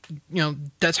 and,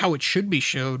 that's how it should be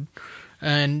showed.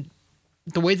 And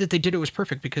the way that they did it was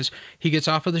perfect, because he gets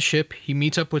off of the ship, he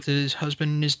meets up with his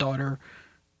husband and his daughter,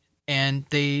 and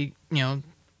they,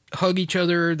 hug each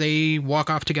other, they walk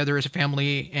off together as a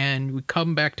family, and we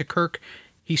come back to Kirk.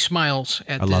 He smiles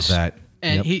at this. I love that.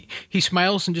 And he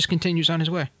smiles and just continues on his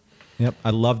way. Yep.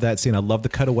 I love that scene. I love the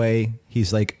cutaway.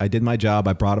 He's like, I did my job.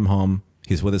 I brought him home.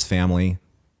 He's with his family.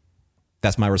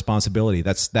 That's my responsibility.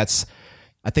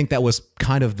 I think that was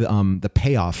kind of the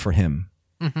payoff for him,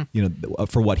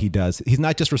 for what he does. He's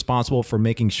not just responsible for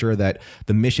making sure that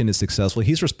the mission is successful.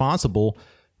 He's responsible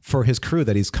for his crew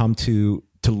that he's come to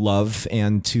love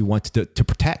and to want to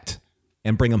protect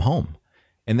and bring them home.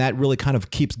 And that really kind of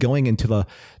keeps going into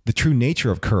the true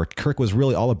nature of Kirk. Kirk was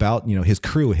really all about, his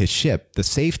crew, his ship, the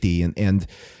safety. And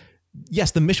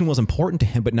yes, the mission was important to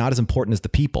him, but not as important as the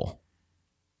people.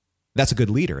 That's a good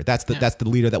leader. That's the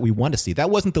leader that we want to see. That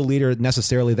wasn't the leader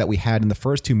necessarily that we had in the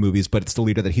first two movies, but it's the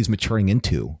leader that he's maturing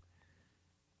into.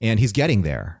 And he's getting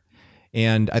there.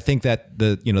 And I think that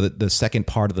the second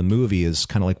part of the movie is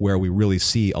kind of like where we really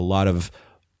see a lot of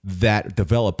that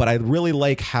develop. But I really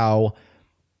like how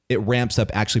it ramps up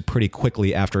actually pretty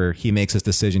quickly after he makes his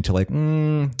decision to like, we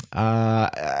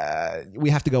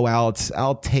have to go out.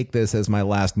 I'll take this as my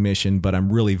last mission, but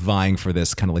I'm really vying for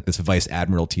this kind of like this vice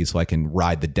admiralty so I can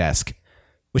ride the desk,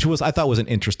 which was, I thought was an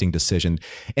interesting decision.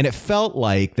 And it felt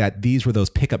like that these were those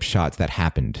pickup shots that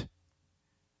happened.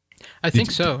 I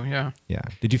think so. Yeah. Yeah.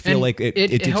 Did you feel like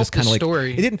it just kind of like,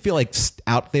 story. it didn't feel like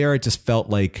out there. It just felt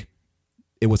like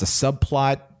it was a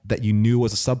subplot that you knew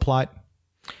was a subplot.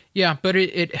 Yeah, but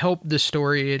it helped the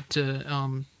story. It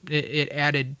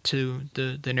added to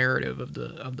the narrative of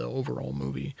the overall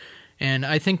movie, and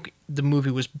I think the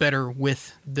movie was better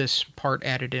with this part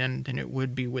added in than it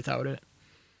would be without it.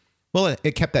 Well,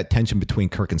 it kept that tension between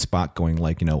Kirk and Spock going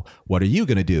like, you know, what are you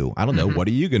going to do? I don't know. What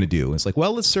are you going to do? It's like,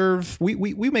 well, let's serve. We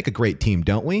make a great team,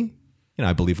 don't we? You know,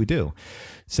 I believe we do.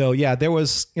 So yeah, it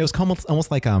was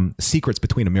almost like secrets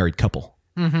between a married couple.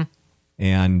 Mm-hmm.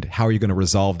 And how are you going to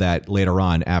resolve that later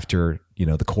on after, you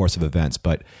know, the course of events?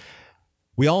 But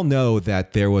we all know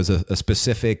that there was a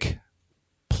specific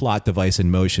plot device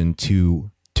in motion to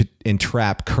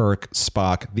entrap Kirk,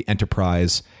 Spock, the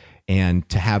Enterprise, and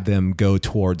to have them go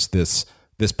towards this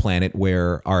planet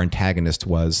where our antagonist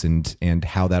was, and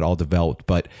how that all developed.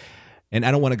 And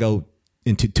I don't want to go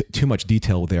into too much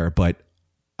detail there, but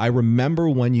I remember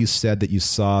when you said that you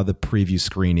saw the preview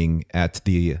screening at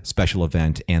the special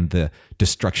event and the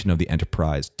destruction of the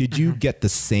Enterprise. Did you get the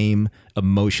same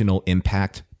emotional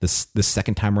impact the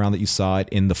second time around that you saw it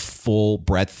in the full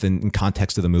breadth and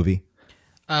context of the movie?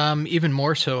 Even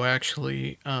more so,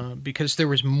 actually, because there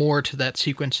was more to that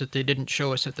sequence that they didn't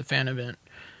show us at the fan event.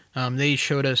 They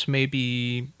showed us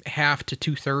maybe half to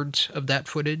 2/3 of that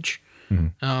footage.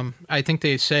 I think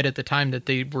they said at the time that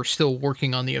they were still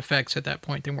working on the effects at that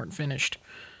point. They weren't finished.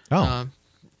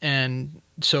 And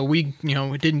so we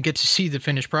didn't get to see the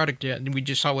finished product yet. We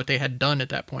just saw what they had done at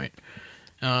that point.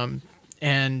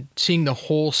 And seeing the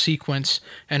whole sequence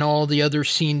and all the other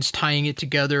scenes tying it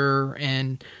together,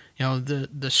 and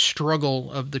the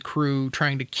struggle of the crew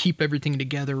trying to keep everything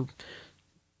together,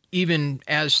 even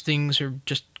as things are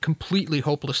just completely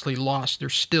hopelessly lost, they're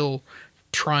still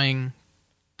trying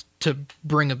to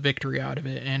bring a victory out of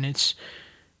it. And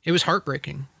it was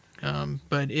heartbreaking.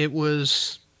 But it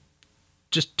was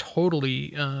just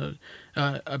totally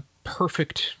a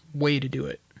perfect way to do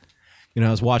it. You know,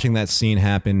 I was watching that scene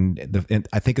happen.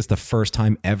 I think it's the first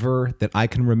time ever that I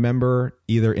can remember,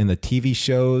 either in the TV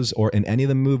shows or in any of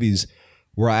the movies,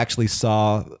 where I actually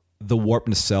saw the warp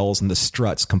nacelles and the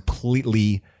struts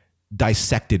completely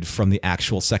dissected from the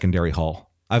actual secondary hull.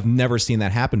 I've never seen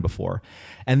that happen before.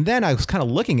 And then I was kind of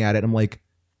looking at it. I'm like,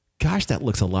 gosh, that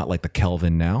looks a lot like the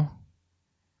Kelvin now.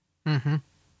 Mm-hmm.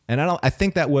 And I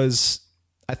think that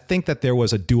there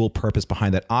was a dual purpose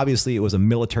behind that. Obviously, it was a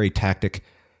military tactic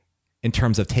in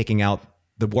terms of taking out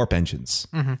the warp engines.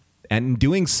 Mm-hmm. And in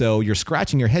doing so, you're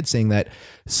scratching your head saying that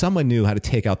someone knew how to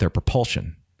take out their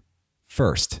propulsion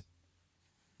first.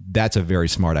 That's a very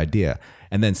smart idea.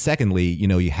 And then secondly,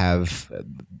 you have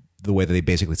the way that they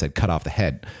basically said cut off the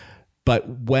head. But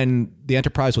when the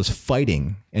Enterprise was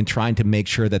fighting and trying to make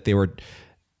sure that they were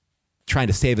trying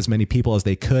to save as many people as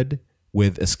they could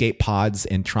with escape pods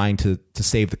and trying to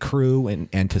save the crew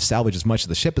and to salvage as much of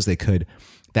the ship as they could,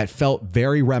 that felt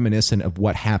very reminiscent of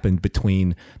what happened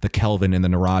between the Kelvin and the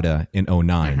Narada in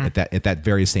 2009 at that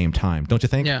very same time. Don't you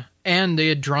think? Yeah. And they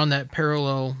had drawn that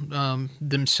parallel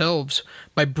themselves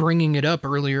by bringing it up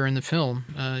earlier in the film.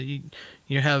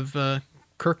 You have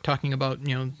Kirk talking about,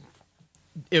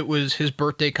 it was his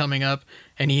birthday coming up,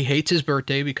 and he hates his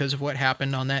birthday because of what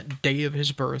happened on that day of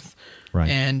his birth. Right.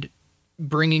 And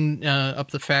bringing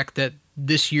up the fact that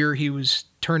this year he was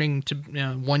turning to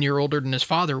 1 year older than his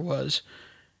father was.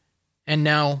 And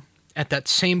now, at that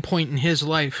same point in his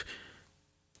life,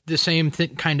 the same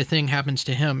kind of thing happens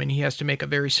to him, and he has to make a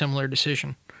very similar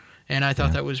decision. And I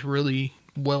thought that was really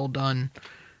well done.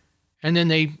 And then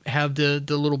they have the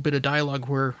little bit of dialogue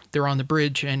where they're on the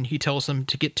bridge, and he tells them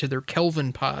to get to their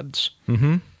Kelvin pods,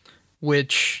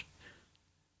 which,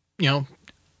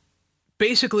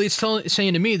 basically it's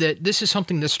saying to me that this is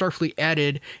something that Starfleet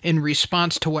added in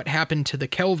response to what happened to the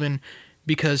Kelvin,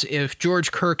 because if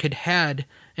George Kirk had had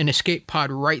an escape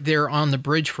pod right there on the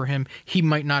bridge for him, he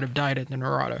might not have died at the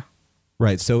Narada.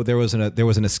 Right. So there was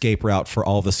an escape route for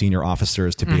all the senior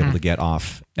officers to be able to get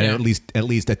off and at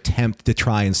least attempt to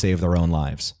try and save their own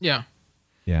lives. Yeah.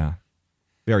 Yeah.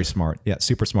 Very smart. Yeah,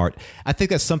 super smart. I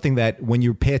think that's something that when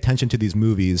you pay attention to these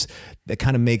movies, that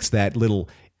kind of makes that little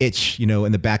itch,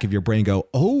 in the back of your brain go,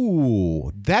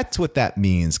 oh, that's what that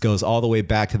means. Goes all the way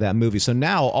back to that movie. So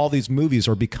now all these movies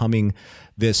are becoming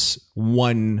this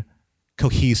one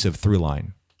cohesive through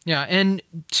line. Yeah, and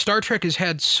Star Trek has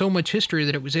had so much history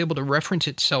that it was able to reference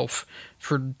itself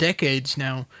for decades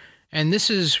now. And this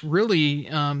is really,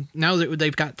 now that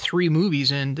they've got 3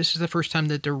 movies in, this is the first time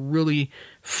that they're really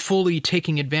fully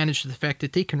taking advantage of the fact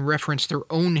that they can reference their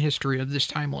own history of this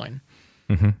timeline.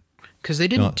 Because they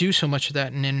didn't do so much of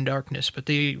that in Darkness, but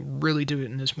they really do it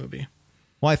in this movie.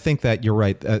 Well, I think that you're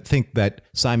right. I think that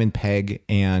Simon Pegg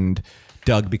and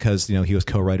Doug, because he was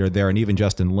co-writer there, and even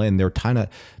Justin Lin,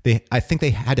 I think they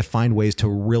had to find ways to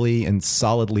really and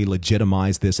solidly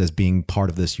legitimize this as being part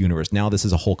of this universe. Now this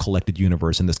is a whole collected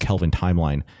universe in this Kelvin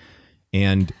timeline.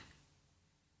 And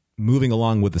moving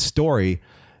along with the story,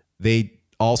 they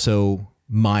also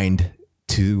mined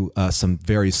to some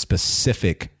very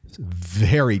specific,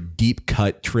 very deep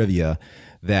cut trivia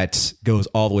that goes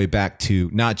all the way back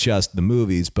to not just the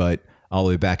movies, but all the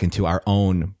way back into our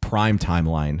own Prime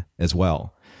timeline as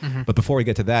well. But before we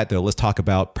get to that, though, let's talk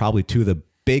about probably the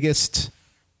biggest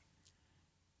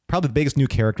new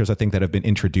characters I think that have been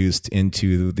introduced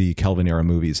into the Kelvin era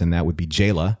movies, and that would be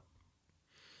Jaylah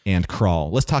and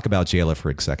Krall. Let's talk about Jaylah for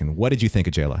a second. What did you think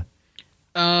of Jaylah?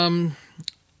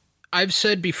 I've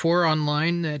said before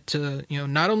online that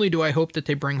not only do I hope that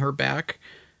they bring her back,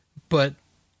 but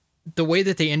the way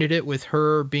that they ended it with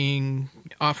her being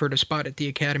offered a spot at the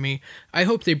Academy, I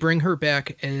hope they bring her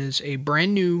back as a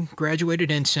brand new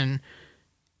graduated ensign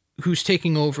who's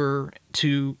taking over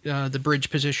to the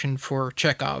bridge position for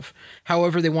Chekhov.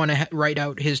 However they want to write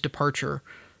out his departure.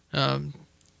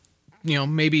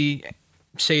 Maybe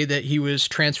say that he was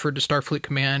transferred to Starfleet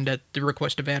Command at the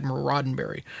request of Admiral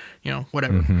Roddenberry.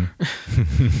 Whatever.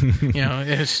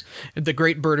 As the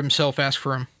great bird himself asked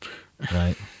for him.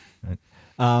 Right.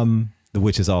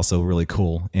 Which is also really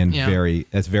cool and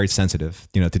it's very sensitive,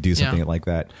 to do something like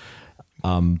that.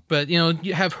 But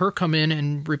you have her come in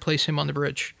and replace him on the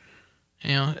bridge,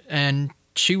 and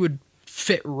she would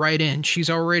fit right in. She's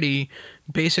already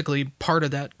basically part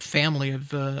of that family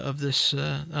of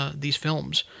these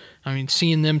films. I mean,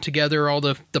 seeing them together, all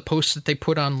the posts that they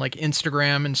put on like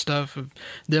Instagram and stuff of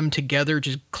them together,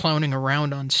 just clowning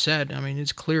around on set. I mean,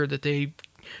 it's clear that they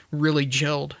really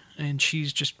gelled, and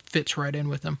she's just fits right in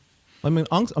with them. I mean,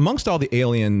 amongst all the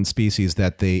alien species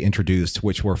that they introduced,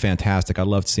 which were fantastic, I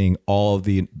loved seeing all of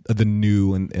the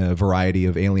new and variety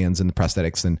of aliens and the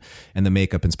prosthetics and the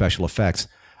makeup and special effects.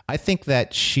 I think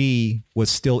that she was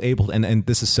still able to, and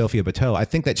this is Sophia Bateau, I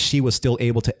think that she was still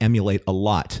able to emulate a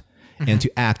lot and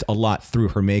to act a lot through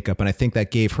her makeup. And I think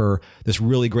that gave her this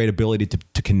really great ability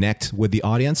to connect with the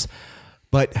audience.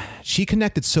 But she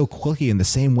connected so quickly in the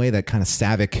same way that kind of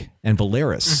Savick and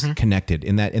Valeris connected,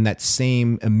 in that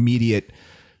same immediate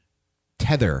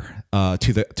tether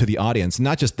to the audience,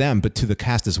 not just them, but to the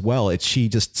cast as well. She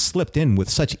just slipped in with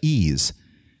such ease.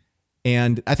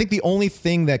 And I think the only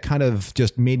thing that kind of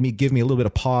just give me a little bit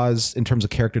of pause in terms of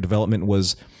character development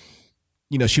was,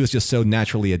 she was just so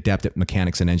naturally adept at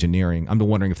mechanics and engineering. I'm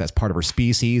wondering if that's part of her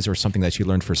species or something that she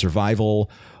learned for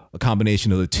survival, a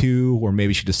combination of the two, or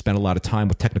maybe she just spent a lot of time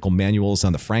with technical manuals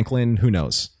on the Franklin. Who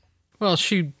knows? Well,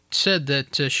 she said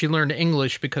that she learned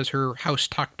English because her house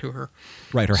talked to her.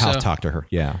 Right, her house talked to her,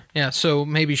 yeah. Yeah, so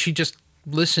maybe she just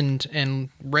listened and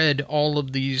read all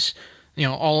of these,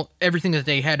 everything that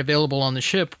they had available on the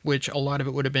ship, which a lot of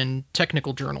it would have been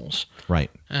technical journals. Right.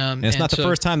 And it's not the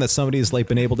first time that somebody's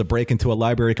been able to break into a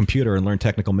library computer and learn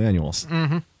technical manuals.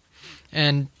 Mm-hmm.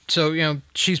 And so,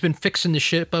 she's been fixing the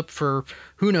ship up for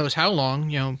who knows how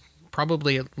long,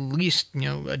 probably at least,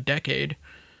 a decade,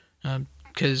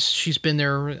 because she's been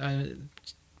there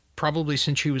probably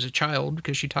since she was a child,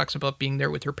 because she talks about being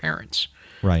there with her parents.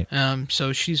 Right.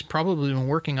 So she's probably been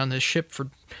working on this ship for,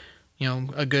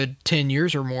 a good 10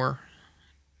 years or more.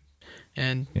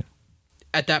 And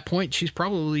at that point, she's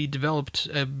probably developed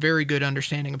a very good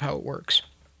understanding of how it works.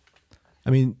 I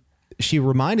mean, she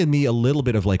reminded me a little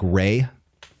bit of Rey,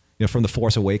 from The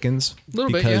Force Awakens. A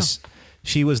little bit, because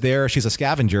she was there, she's a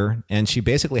scavenger, and she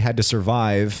basically had to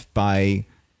survive by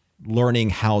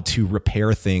learning how to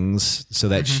repair things so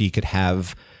that she could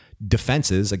have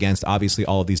defenses against, obviously,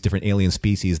 all of these different alien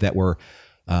species that were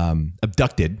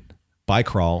abducted by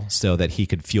Krall so that he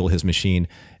could fuel his machine.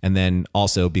 And then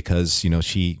also because,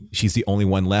 she's the only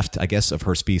one left, I guess, of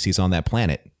her species on that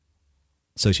planet.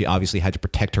 So she obviously had to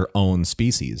protect her own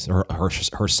species, or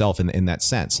herself in that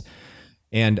sense.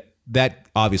 And that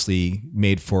obviously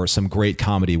made for some great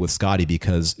comedy with Scotty,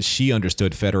 because she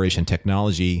understood Federation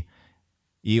technology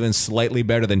even slightly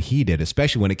better than he did,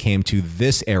 especially when it came to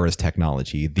this era's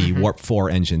technology, the Warp 4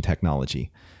 engine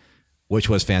technology, which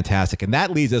was fantastic. And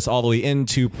that leads us all the way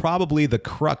into probably the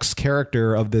crux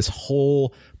character of this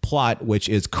whole plot, which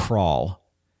is Krall.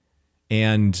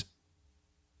 And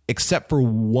except for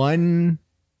one,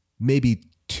 maybe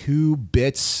two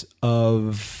bits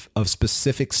of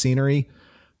specific scenery,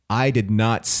 I did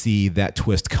not see that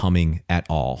twist coming at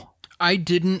all. I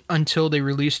didn't until they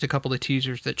released a couple of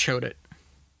teasers that showed it.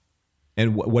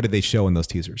 And what did they show in those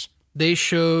teasers? They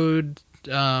showed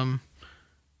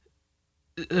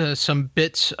some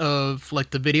bits of like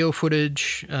the video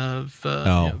footage of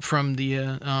from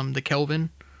the Kelvin.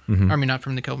 I mean, not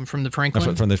from the Kelvin, from the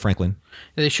Franklin. From the Franklin.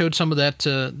 They showed some of that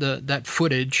that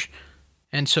footage,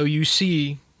 and so you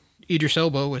see Idris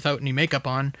Elba without any makeup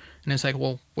on, and it's like,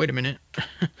 well, wait a minute.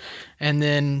 And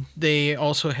then they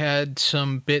also had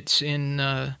some bits in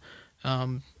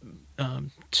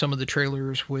some of the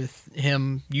trailers with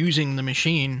him using the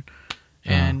machine,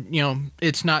 and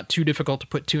it's not too difficult to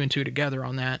put two and two together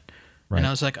on that. Right. And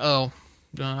I was like, oh,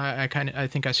 I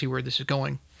think I see where this is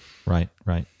going. Right.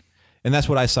 And that's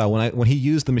what I saw when he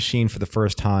used the machine for the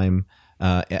first time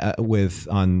on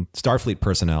Starfleet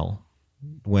personnel,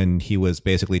 when he was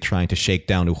basically trying to shake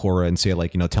down Uhura and say,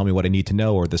 like, tell me what I need to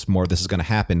know, or this is going to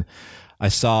happen. I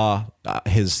saw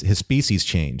his species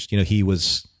changed. He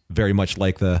was very much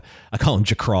like I call him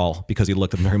Jakral because he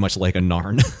looked very much like a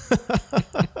Narn.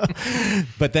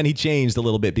 But then he changed a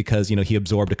little bit because, he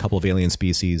absorbed a couple of alien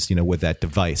species, with that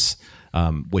device,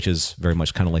 which is very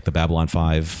much kind of like the Babylon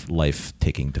 5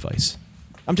 life-taking device.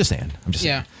 I'm just saying.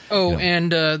 Yeah. Oh,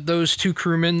 and those two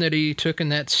crewmen that he took in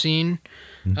that scene,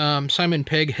 Simon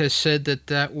Pegg has said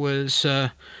that was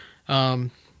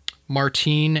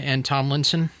Martine and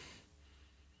Tomlinson.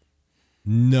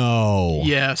 No.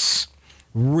 Yes.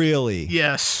 Really?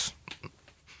 Yes.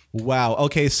 Wow.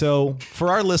 Okay, so for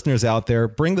our listeners out there,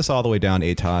 bring this all the way down,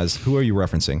 Ataz. Who are you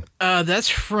referencing? That's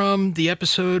from the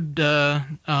episode,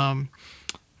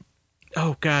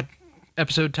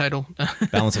 episode title.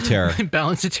 Balance of Terror.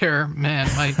 Balance of Terror. Man,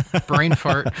 my brain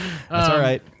fart. That's all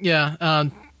right. Yeah.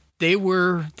 They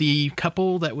were the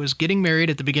couple that was getting married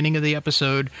at the beginning of the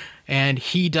episode, and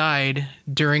he died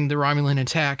during the Romulan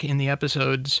attack in the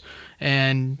episodes.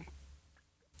 And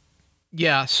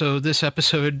yeah, so this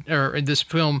episode, or this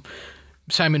film,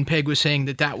 Simon Pegg was saying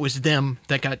that was them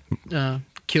that got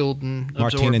killed and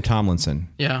absorbed. Martine and Tomlinson.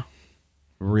 Yeah.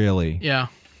 Really? Yeah.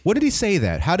 What did he say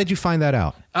that? How did you find that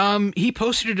out? He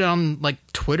posted it on like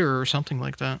Twitter or something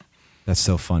like that. That's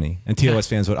so funny. And TOS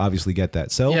fans would obviously get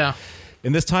that. So yeah.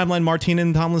 In this timeline, Martine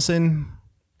and Tomlinson,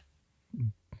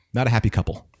 not a happy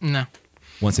couple. No.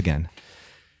 Once again.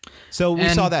 So we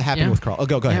saw that happen with Carl. Oh,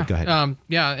 go ahead. Go ahead.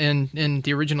 And in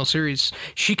the original series,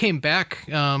 she came back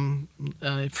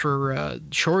for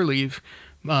shore leave,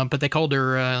 but they called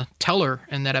her Teller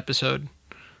in that episode.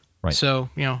 Right.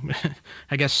 So,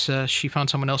 I guess she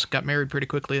found someone else and got married pretty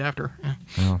quickly after. Yeah.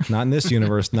 Well, not in this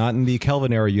universe, not in the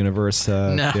Kelvin era universe.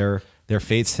 No. Their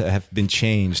fates have been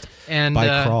changed and, by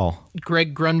Krall.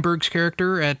 Greg Grunberg's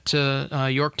character at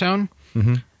Yorktown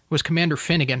was Commander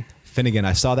Finnegan. Finnegan,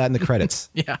 I saw that in the credits.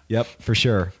 Yeah. Yep, for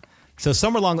sure. So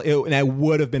somewhere along, and it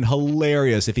would have been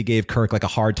hilarious if he gave Kirk like a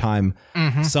hard time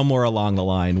somewhere along the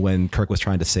line when Kirk was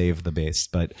trying to save the base.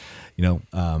 But,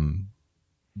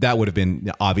 that would have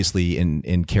been obviously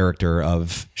in character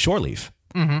of Shore Leave.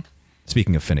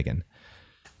 Speaking of Finnegan.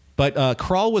 But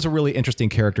Krall was a really interesting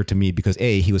character to me because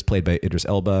he was played by Idris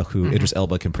Elba, who Idris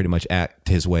Elba can pretty much act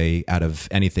his way out of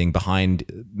anything,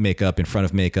 behind makeup, in front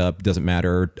of makeup, doesn't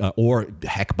matter, or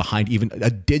heck, behind even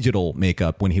a digital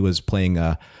makeup when he was playing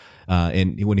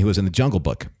when he was in the Jungle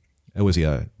Book. It was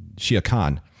Shere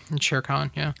Khan. Shere Khan,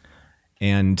 yeah.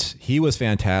 And he was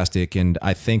fantastic. And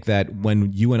I think that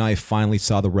when you and I finally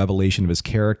saw the revelation of his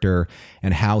character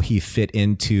and how he fit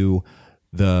into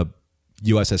the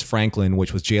USS Franklin,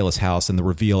 which was Jayla's house, and the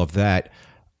reveal of that,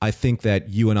 I think that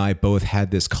you and I both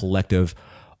had this collective,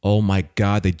 oh my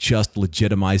God, they just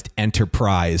legitimized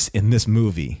Enterprise in this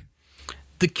movie.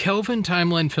 The Kelvin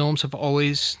timeline films have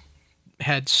always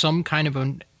had some kind of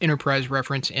an Enterprise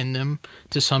reference in them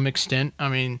to some extent. I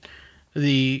mean,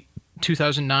 the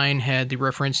 2009 had the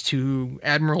reference to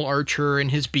Admiral Archer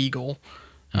and his Beagle.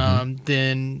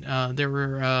 Then there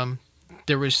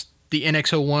was the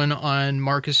NX-01 on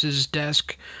Marcus's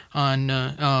desk in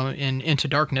Into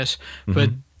Darkness,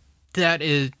 but that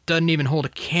doesn't even hold a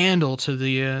candle to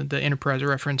the Enterprise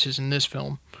references in this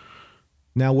film.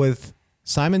 Now, with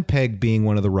Simon Pegg being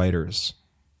one of the writers,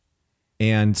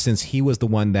 and since he was the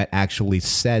one that actually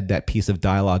said that piece of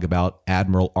dialogue about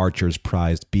Admiral Archer's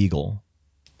prized Beagle,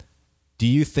 do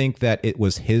you think that it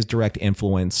was his direct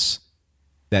influence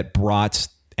that brought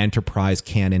Enterprise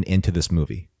canon into this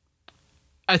movie?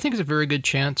 I think it's a very good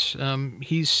chance.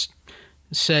 He's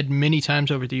said many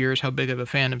times over the years how big of a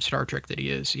fan of Star Trek that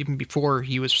he is, even before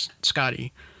he was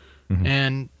Scotty.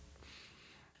 And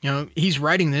he's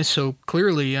writing this, so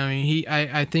clearly, I mean,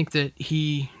 I think that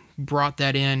he brought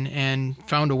that in and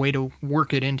found a way to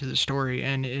work it into the story,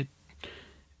 and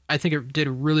I think it did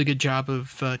a really good job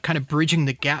of kind of bridging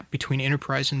the gap between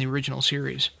Enterprise and the original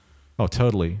series. Oh,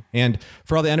 totally. And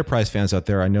for all the Enterprise fans out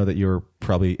there, I know that you're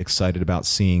probably excited about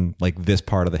seeing like this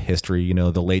part of the history,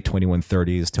 the late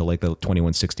 2130s till like the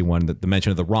 2161, the mention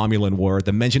of the Romulan War,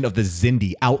 the mention of the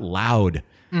Xindi out loud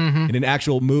in an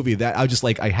actual movie. That I was just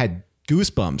like, I had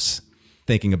goosebumps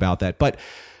thinking about that. But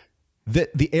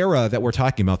the era that we're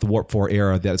talking about, the Warp 4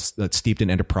 era, that's steeped in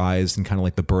Enterprise and kind of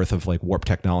like the birth of like warp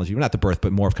technology. Well, not the birth,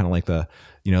 but more of kind of like the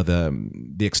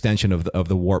extension of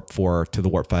the Warp 4 to the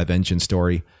Warp 5 engine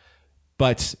story.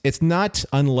 But it's not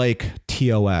unlike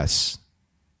TOS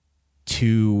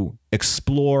to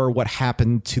explore what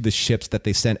happened to the ships that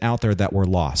they sent out there that were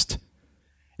lost.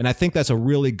 And I think that's a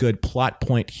really good plot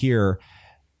point here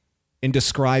in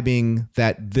describing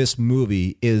that this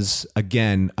movie is,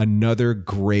 again, another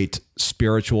great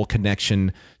spiritual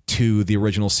connection to the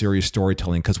original series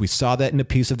storytelling, because we saw that in a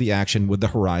piece of the action with the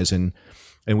Horizon,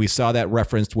 and we saw that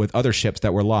referenced with other ships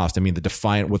that were lost. I mean, the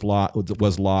Defiant was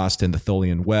lost, and the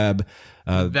Tholian Web.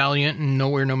 Valiant and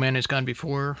Nowhere No Man Has Gone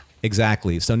Before.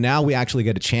 Exactly. So now we actually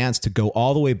get a chance to go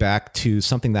all the way back to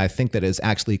something that I think that is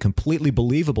actually completely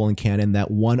believable in canon, that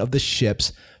one of the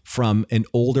ships from an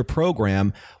older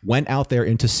program went out there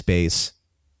into space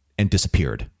and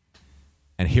disappeared.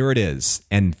 And here it is.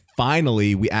 And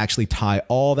finally, we actually tie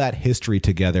all that history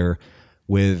together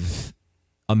with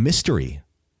a mystery,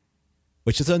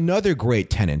 which is another great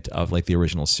tenet of like the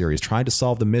original series, trying to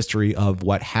solve the mystery of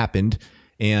what happened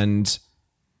and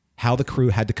how the crew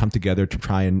had to come together to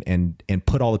try and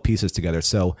put all the pieces together.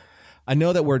 So I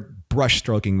know that we're brush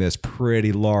stroking this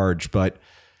pretty large, but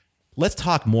let's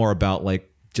talk more about like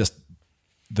just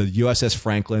the USS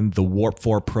Franklin, the Warp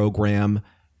 4 program,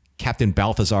 Captain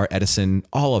Balthazar Edison,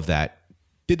 all of that.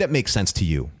 Did that make sense to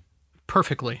you?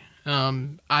 Perfectly.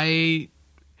 I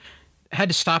had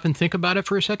to stop and think about it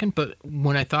for a second, but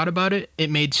when I thought about it, it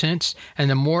made sense. And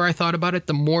the more I thought about it,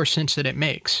 the more sense that it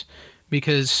makes.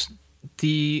 Because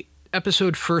the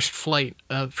episode First Flight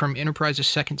from Enterprise's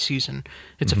second season,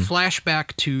 it's a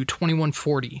flashback to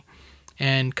 2140.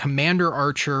 And Commander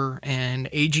Archer and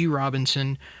A.G.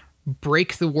 Robinson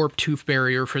break the Warp 2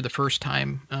 barrier for the first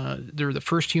time. They're the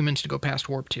first humans to go past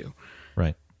Warp 2.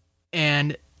 Right.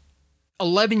 And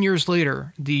 11 years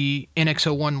later, the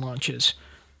NX-01 launches.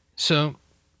 So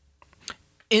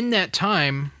in that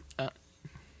time... go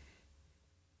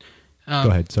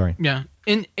ahead, sorry. Yeah.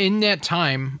 In that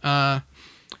time,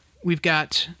 we've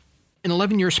got an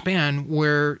 11-year span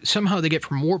where somehow they get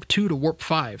from Warp 2 to Warp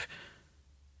 5.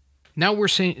 Now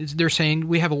they're saying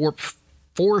we have a Warp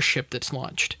 4 ship that's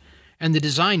launched. And the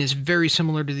design is very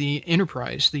similar to the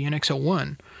Enterprise, the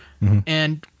NX-01.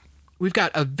 And we've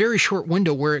got a very short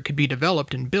window where it could be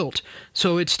developed and built.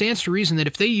 So it stands to reason that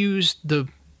if they use the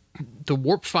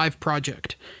Warp 5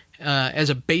 project as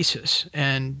a basis,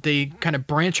 and they kind of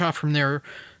branch off from there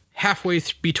halfway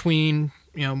between,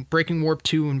 breaking Warp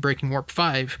 2 and breaking Warp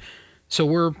 5. So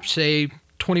we're, say,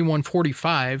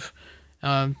 2145,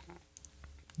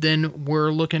 then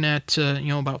we're looking at,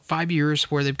 about 5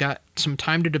 years where they've got some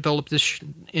time to develop this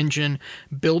engine,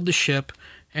 build the ship,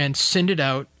 and send it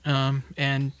out.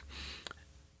 And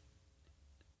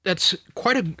that's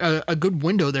quite a good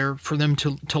window there for them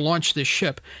to launch this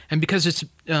ship. And because it's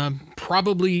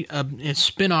probably a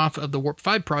spin-off of the Warp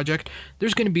 5 project,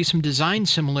 there's going to be some design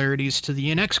similarities to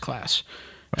the NX class.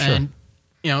 Sure.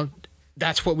 And,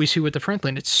 that's what we see with the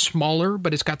Franklin. It's smaller,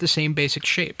 but it's got the same basic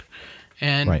shape.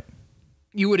 And right.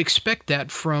 You would expect that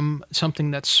from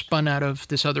something that's spun out of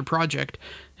this other project.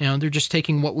 They're just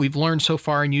taking what we've learned so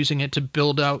far and using it to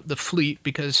build out the fleet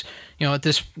because, at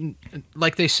this,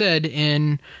 like they said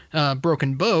in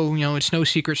Broken Bow, it's no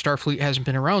secret Starfleet hasn't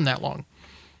been around that long.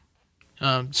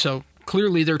 So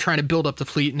clearly they're trying to build up the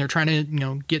fleet and they're trying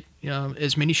to, get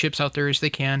as many ships out there as they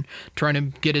can, trying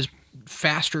to get as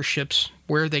faster ships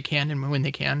where they can and when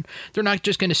they can. They're not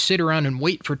just going to sit around and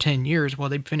wait for 10 years while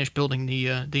they finish building the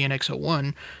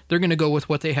NX-01. They're going to go with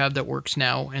what they have that works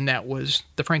now, and that was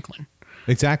the Franklin.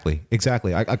 Exactly.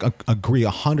 I agree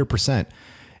 100%.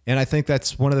 And I think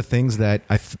that's one of the things that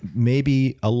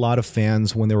maybe a lot of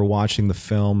fans, when they were watching the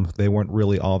film, they weren't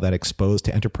really all that exposed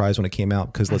to Enterprise when it came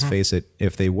out. Because let's face it,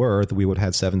 if they were, we would have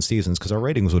had 7 seasons because our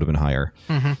ratings would have been higher.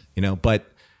 But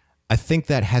I think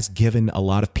that has given a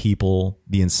lot of people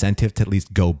the incentive to at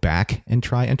least go back and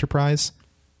try Enterprise.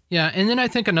 Yeah, and then I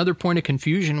think another point of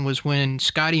confusion was when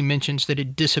Scotty mentions that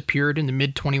it disappeared in the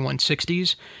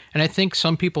mid-2160s, and I think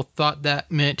some people thought that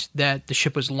meant that the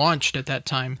ship was launched at that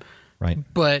time. Right.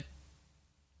 But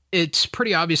it's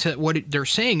pretty obvious that what they're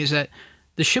saying is that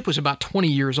the ship was about 20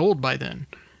 years old by then,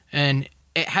 and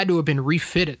it had to have been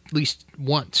refit at least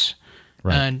once.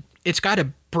 Right. And it's got a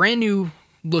brand new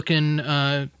looking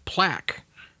plaque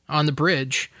on the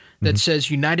bridge that says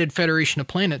United Federation of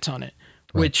Planets on it,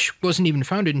 which wasn't even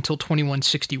founded until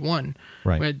 2161.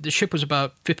 Right. The ship was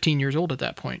about 15 years old at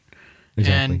that point.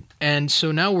 Exactly. And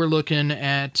so now we're looking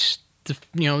at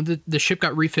the ship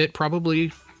got refit probably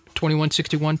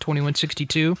 2161,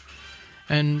 2162,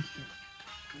 and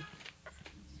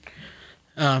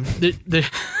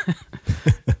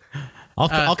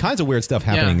all kinds of weird stuff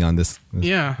happening on this.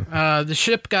 The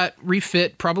ship got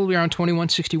refit probably around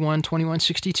 2161,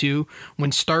 2162,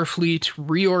 when Starfleet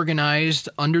reorganized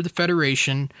under the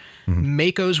Federation.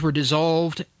 MACOs were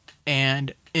dissolved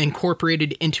and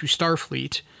incorporated into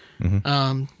Starfleet.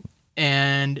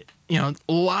 And,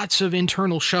 lots of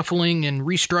internal shuffling and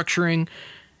restructuring.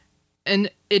 And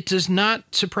it does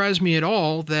not surprise me at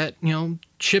all that,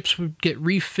 ships would get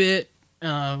refit,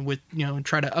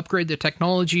 try to upgrade the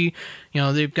technology.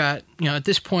 They've got, at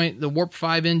this point, the Warp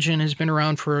 5 engine has been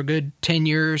around for a good 10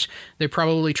 years. They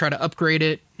probably try to upgrade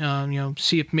it,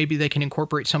 see if maybe they can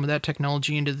incorporate some of that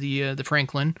technology into the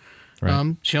Franklin.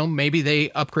 Right. Maybe they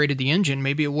upgraded the engine.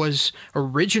 Maybe it was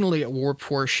originally a Warp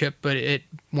 4 ship, but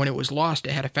when it was lost,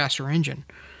 it had a faster engine.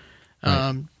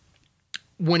 Right.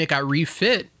 When it got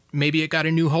refit, maybe it got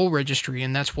a new hull registry,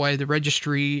 and that's why the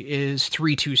registry is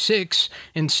 326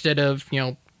 instead of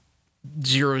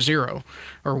 00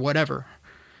 or whatever.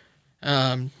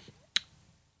 And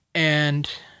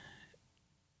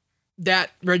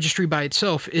that registry by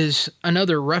itself is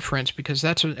another reference, because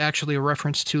that's actually a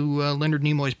reference to Leonard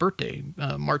Nimoy's birthday,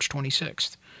 March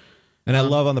 26th. And I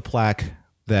love on the plaque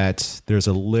that there's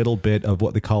a little bit of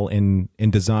what they call in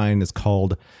design is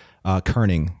called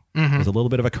kerning. There's a little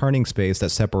bit of a kerning space that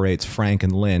separates Frank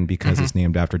and Lynn because it's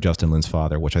named after Justin Lin's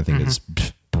father, which I think is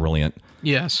brilliant.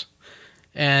 Yes.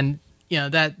 And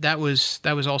that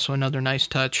was also another nice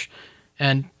touch.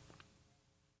 And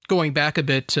going back a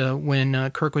bit, when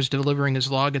Kirk was delivering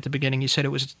his log at the beginning, he said it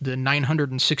was the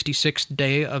 966th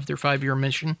day of their 5-year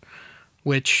mission,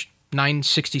 which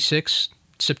 966,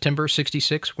 September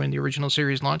 66, when the original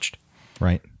series launched.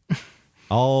 Right.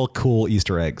 All cool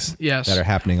Easter eggs that are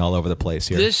happening all over the place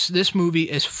here. This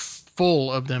movie is full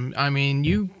of them. I mean,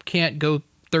 you can't go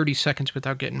 30 seconds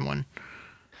without getting one.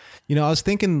 I was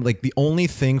thinking like the only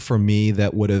thing for me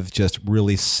that would have just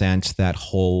really sent that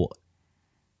whole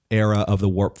era of the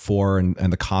Warp 4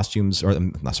 and the costumes, or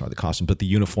not sorry, the costumes, but the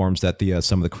uniforms that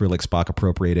some of the crew like Spock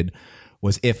appropriated,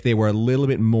 was if they were a little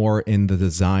bit more in the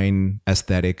design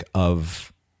aesthetic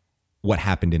of what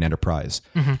happened in Enterprise.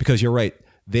 Because you're right,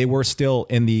 they were still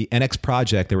in the NX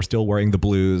project, they were still wearing the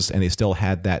blues and they still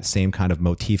had that same kind of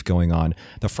motif going on.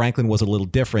 The Franklin was a little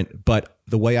different, but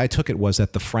the way I took it was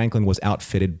that the Franklin was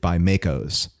outfitted by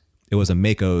MACOs. It was a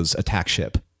MACOs attack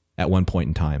ship at one point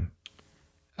in time.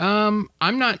 I'm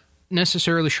not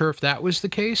necessarily sure if that was the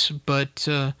case, but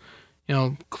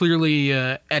clearly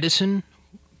Edison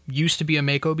used to be a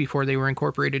MACO before they were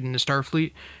incorporated into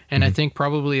Starfleet, and I think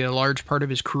probably a large part of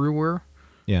his crew were.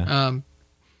 Yeah.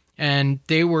 And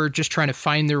they were just trying to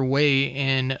find their way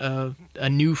in a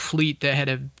new fleet that had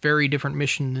a very different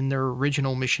mission than their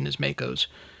original mission as MACOs,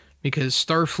 because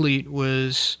Starfleet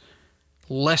was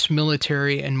less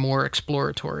military and more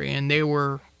exploratory, and they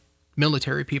were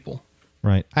military people.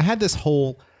 Right. I had this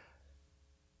whole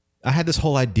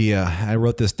idea. I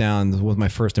wrote this down. One of my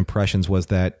first impressions was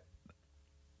that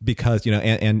because,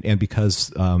 and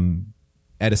because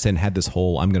Edison had this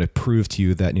whole, I'm going to prove to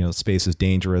you that, space is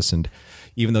dangerous. And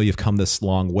even though you've come this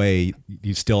long way,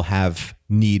 you still have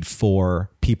need for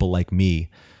people like me.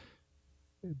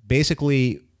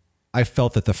 Basically, I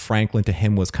felt that the Franklin to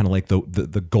him was kind of like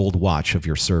the gold watch of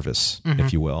your service,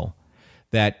 if you will,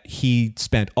 that he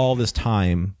spent all this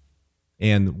time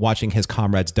and watching his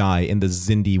comrades die in the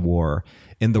Xindi War,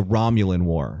 in the Romulan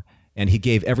War, and he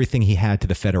gave everything he had to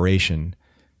the Federation.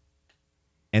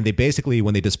 And they basically,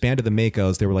 when they disbanded the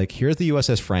MACOs, they were like, here's the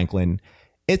USS Franklin.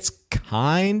 It's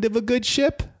kind of a good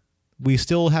ship. We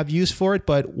still have use for it,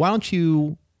 but why don't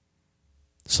you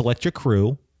select your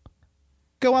crew,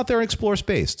 go out there and explore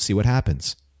space, see what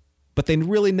happens. But they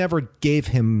really never gave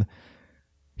him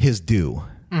his due.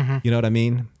 You know what I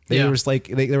mean? They were like,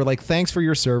 they were like, thanks for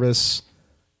your service.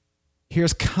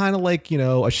 Here's kind of like,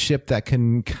 a ship that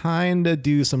can kind of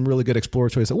do some really good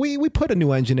exploratory stuff. We put a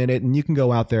new engine in it and you can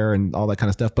go out there and all that kind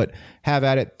of stuff, but have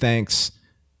at it. Thanks.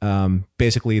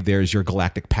 Basically, there's your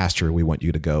galactic pasture we want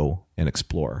you to go and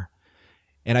explore.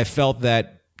 And I felt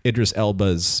that Idris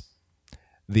Elba's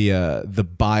the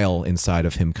bile inside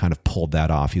of him kind of pulled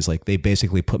that off. He's like, they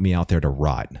basically put me out there to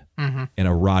rot in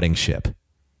a rotting ship.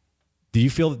 Did you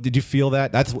feel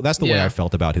that? That's the way I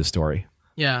felt about his story.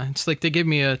 Yeah, it's like they gave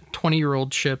me a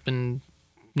 20-year-old ship and,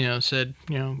 said,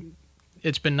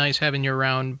 it's been nice having you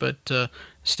around, but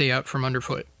stay out from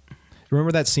underfoot.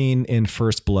 Remember that scene in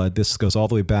First Blood? This goes all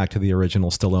the way back to the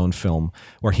original Stallone film,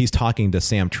 where he's talking to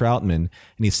Sam Troutman, and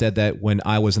he said that when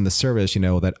I was in the service,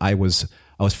 that I was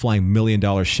flying $1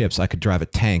 million ships. I could drive a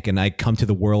tank, and I come to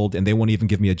the world, and they won't even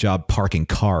give me a job parking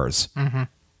cars. Mm-hmm.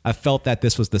 I felt that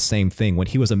this was the same thing. When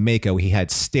he was a Mako, he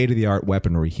had state-of-the-art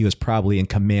weaponry. He was probably in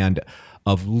command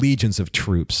of legions of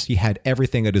troops. He had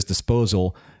everything at his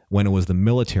disposal when it was the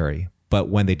military. But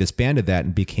when they disbanded that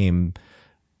and became,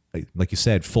 like you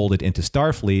said, folded into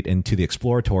Starfleet, into the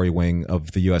exploratory wing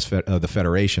of the U.S. The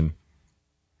Federation,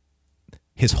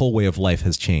 his whole way of life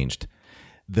has changed.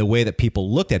 The way that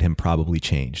people looked at him probably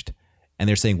changed. And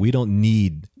they're saying, we don't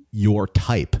need your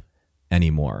type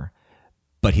anymore.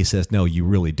 But he says, no, you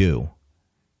really do.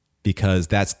 Because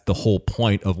that's the whole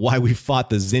point of why we fought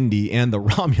the Xindi and the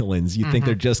Romulans. You think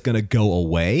they're just going to go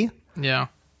away? Yeah.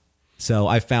 So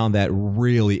I found that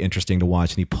really interesting to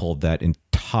watch, and he pulled that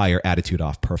entire attitude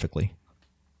off perfectly.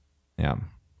 Yeah.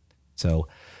 So,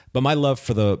 but my love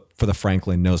for the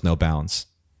Franklin knows no bounds.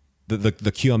 The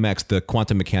QMX, the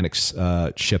quantum mechanics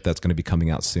ship that's going to be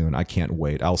coming out soon. I can't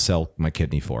wait. I'll sell my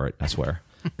kidney for it, I swear.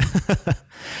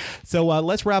 So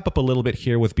let's wrap up a little bit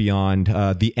here with Beyond,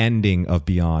 the ending of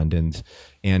Beyond,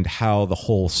 and how the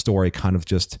whole story kind of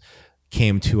just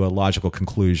came to a logical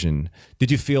conclusion.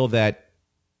 Did you feel that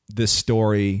this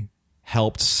story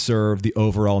helped serve the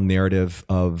overall narrative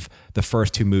of the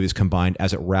first two movies combined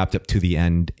as it wrapped up to the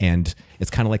end, and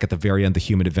it's kind of like at the very end the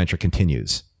human adventure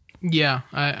continues? Yeah,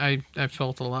 I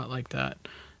felt a lot like that.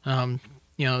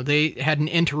 They had an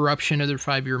interruption of their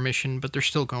 5-year mission, but they're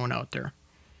still going out there.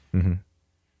 Mm-hmm.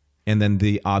 And then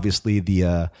the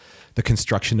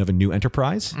construction of a new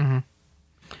Enterprise. Mm-hmm.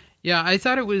 Yeah, I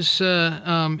thought it was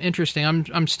interesting.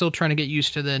 I'm still trying to get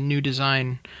used to the new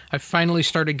design. I finally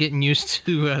started getting used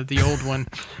to the old one.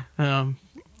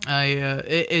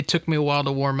 It took me a while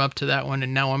to warm up to that one,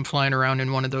 and now I'm flying around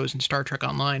in one of those in Star Trek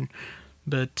Online.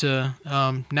 But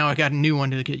now I got a new one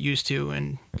to get used to,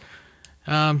 and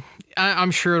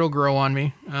I'm sure it'll grow on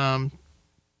me.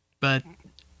 But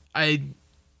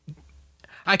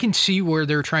I can see where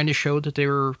they're trying to show that they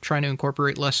were trying to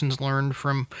incorporate lessons learned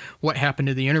from what happened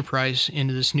to the Enterprise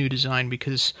into this new design,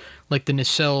 because like the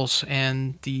nacelles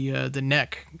and the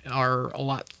neck are a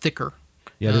lot thicker.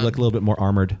 Yeah, they look a little bit more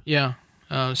armored. Yeah.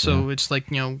 It's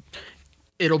like,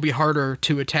 it'll be harder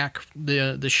to attack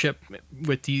the ship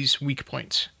with these weak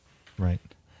points. Right.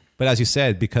 But as you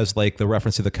said, because like the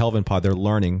reference to the Kelvin pod, they're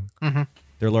learning. Mm-hmm.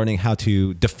 They're learning how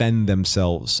to defend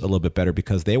themselves a little bit better,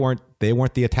 because they weren't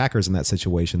the attackers in that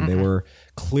situation. Mm-hmm. They were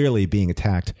clearly being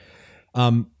attacked.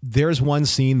 There's one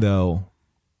scene though,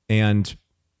 and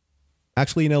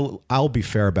actually, I'll be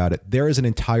fair about it. There is an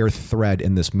entire thread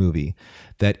in this movie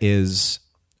that is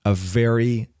a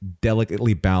very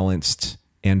delicately balanced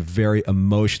and very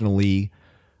emotionally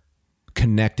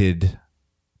connected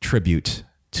tribute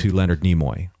to Leonard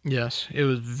Nimoy. Yes, it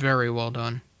was very well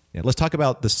done. Yeah, let's talk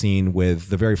about the scene with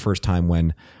the very first time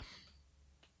when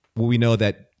we know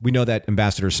that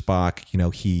Ambassador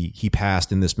Spock, he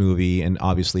passed in this movie, and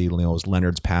obviously it was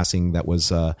Leonard's passing that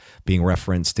was being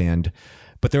referenced,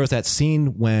 but there was that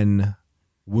scene when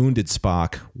wounded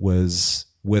Spock was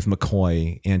with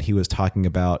McCoy, and he was talking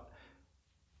about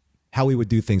how we would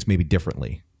do things maybe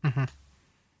differently,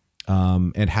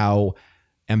 and how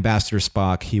Ambassador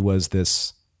Spock, he was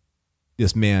this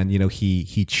man,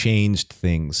 he changed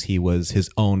things. He was his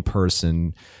own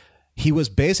person. He was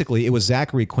basically, it was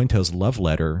Zachary Quinto's love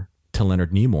letter to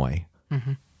Leonard Nimoy.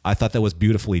 Mm-hmm. I thought that was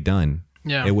beautifully done.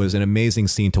 Yeah. It was an amazing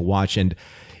scene to watch. And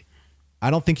I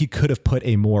don't think you could have put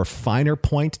a more finer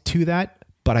point to that,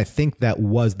 but I think that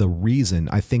was the reason.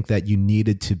 I think that you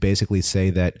needed to basically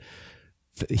say that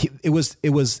it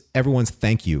was everyone's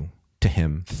thank you to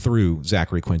him through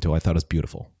Zachary Quinto. I thought it was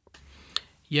beautiful.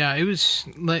 Yeah, it was,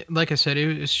 like I said,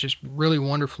 it was just really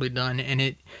wonderfully done, and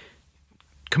it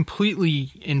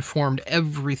completely informed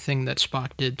everything that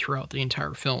Spock did throughout the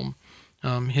entire film.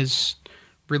 His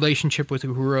relationship with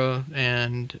Uhura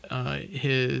and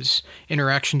his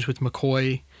interactions with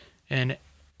McCoy, and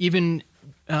even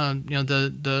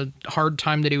the hard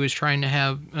time that he was trying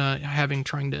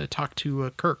to talk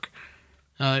to Kirk.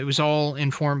 It was all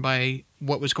informed by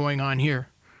what was going on here.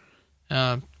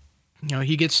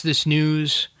 He gets this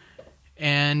news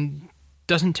and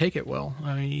doesn't take it well.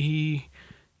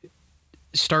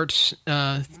 starts,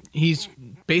 he's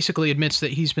basically admits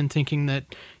that he's been thinking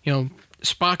that,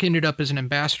 Spock ended up as an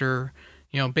ambassador.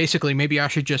 Basically maybe I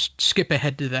should just skip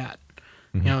ahead to that.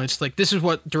 Mm-hmm. It's like, this is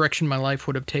what direction my life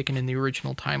would have taken in the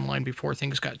original timeline before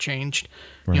things got changed.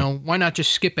 Right. Why not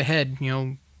just skip ahead?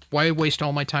 Why waste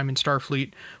all my time in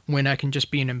Starfleet when I can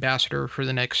just be an ambassador for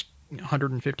the next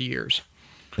 150 years?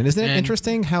 And isn't it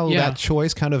interesting how that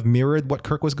choice kind of mirrored what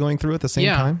Kirk was going through at the same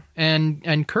time?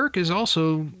 And Kirk is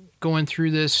also going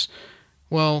through this,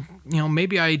 well,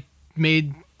 maybe I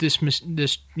made this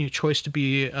choice to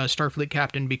be a Starfleet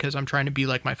captain because I'm trying to be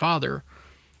like my father.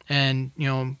 And,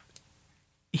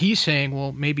 he's saying,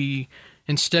 well, maybe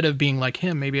instead of being like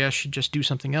him, maybe I should just do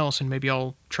something else, and maybe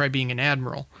I'll try being an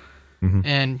admiral. Mm-hmm.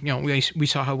 And, we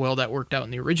saw how well that worked out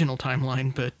in the original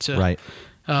timeline, but right.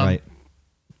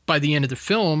 By the end of the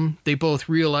film, they both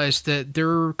realize that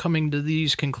they're coming to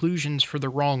these conclusions for the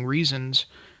wrong reasons,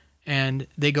 and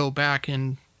they go back,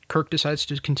 and Kirk decides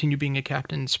to continue being a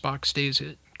captain. Spock stays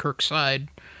at Kirk's side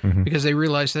because they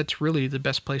realize that's really the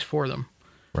best place for them.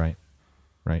 Right.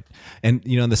 Right. And,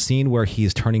 in the scene where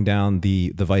he's turning down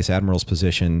the vice admiral's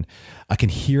position, I can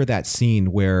hear that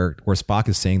scene where Spock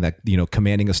is saying that,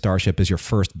 commanding a starship is your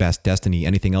first best destiny.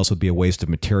 Anything else would be a waste of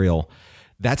material.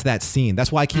 That's that scene.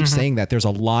 That's why I keep saying that there's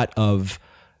a lot of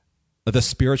the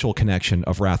spiritual connection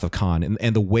of Wrath of Khan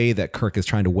and the way that Kirk is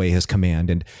trying to weigh his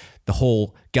command, and the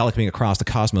whole galloping across the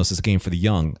cosmos is a game for the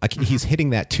young. He's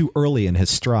hitting that too early in his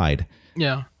stride.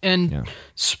 Yeah. And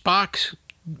Spock's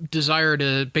desire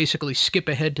to basically skip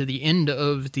ahead to the end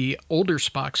of the older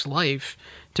Spock's life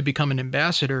to become an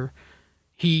ambassador,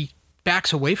 he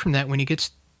backs away from that when he gets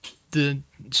the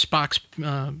Spock's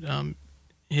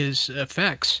his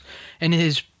effects and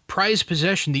his prized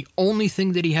possession. The only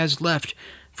thing that he has left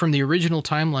from the original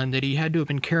timeline that he had to have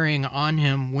been carrying on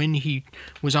him when he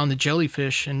was on the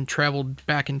jellyfish and traveled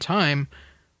back in time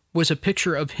was a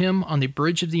picture of him on the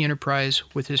bridge of the Enterprise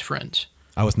with his friends.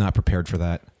 I was not prepared for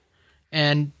that.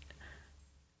 And,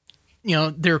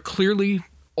 they're clearly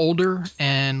older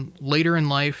and later in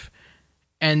life.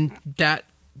 And that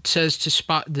says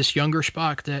to this younger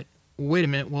Spock that, wait a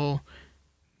minute, well,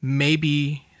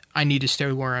 maybe I need to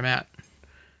stay where I'm at.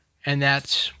 And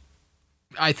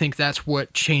I think that's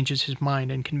what changes his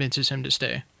mind and convinces him to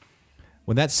stay.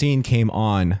 When that scene came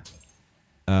on,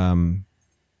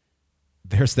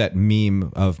 there's that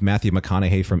meme of Matthew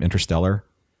McConaughey from Interstellar,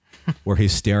 where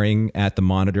he's staring at the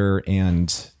monitor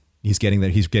and he's getting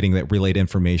that relayed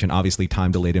information, obviously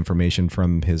time delayed information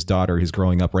from his daughter. He's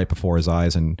growing up right before his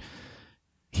eyes, and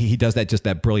he does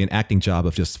that brilliant acting job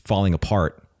of just falling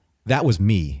apart. That was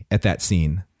me at that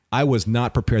scene. I was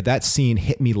not prepared. That scene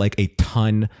hit me like a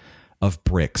ton of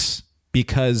bricks,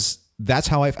 because that's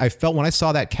how I felt when I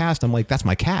saw that cast. I'm like, that's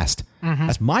my cast. Mm-hmm.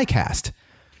 That's my cast.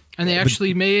 And they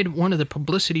actually made one of the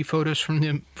publicity photos from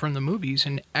the movies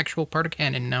an actual part of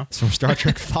canon now. It's from Star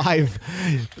Trek V.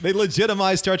 They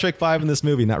legitimized Star Trek V in this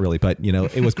movie. Not really, but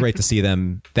it was great to see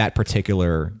that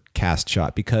particular cast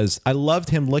shot, because I loved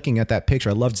him looking at that picture.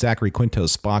 I loved Zachary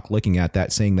Quinto's Spock looking at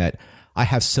that, saying that I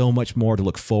have so much more to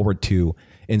look forward to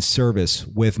in service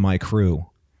with my crew.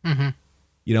 Mm-hmm.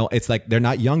 It's like they're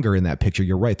not younger in that picture.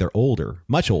 You're right. They're older,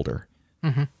 much older.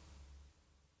 Mm-hmm.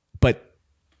 But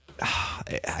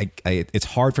it's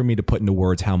hard for me to put into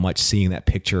words how much seeing that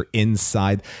picture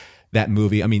inside that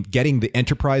movie. I mean, getting the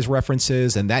Enterprise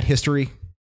references and that history,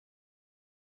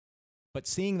 but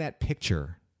seeing that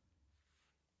picture,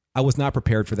 I was not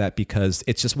prepared for that, because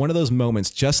it's just one of those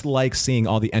moments, just like seeing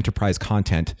all the Enterprise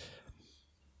content,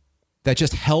 that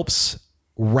just helps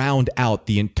round out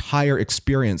the entire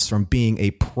experience from being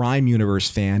a Prime Universe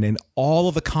fan and all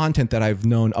of the content that I've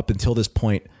known up until this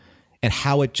point, and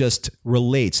how it just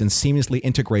relates and seamlessly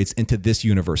integrates into this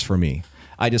universe for me.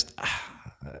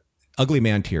 Ugly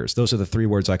man tears. Those are the three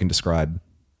words I can describe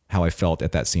how I felt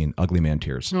at that scene. Ugly man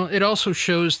tears. Well, it also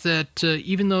shows that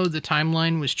even though the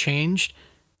timeline was changed,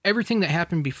 everything that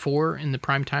happened before in the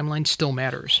Prime timeline still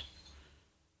matters.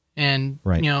 And,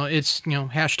 right. It's,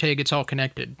 hashtag it's all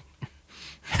connected.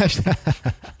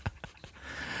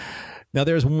 Now,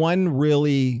 there's one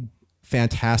really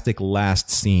fantastic last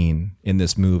scene in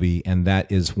this movie, and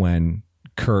that is when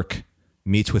Kirk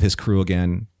meets with his crew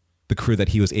again, the crew that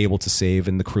he was able to save,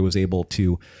 and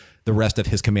the rest of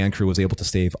his command crew was able to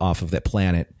save off of that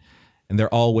planet. And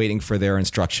they're all waiting for their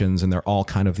instructions, and they're all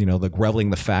kind of, like reveling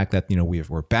the fact that,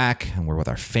 we're back and we're with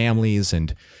our families,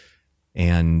 and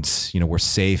we're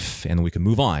safe and we can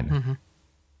move on. Mm-hmm.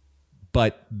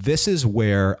 But this is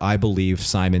where I believe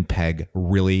Simon Pegg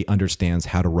really understands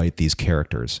how to write these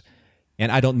characters.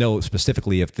 And I don't know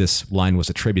specifically if this line was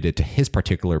attributed to his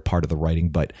particular part of the writing,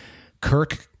 but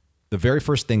Kirk the very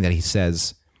first thing that he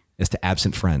says is to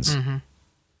absent friends.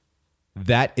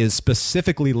 That is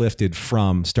specifically lifted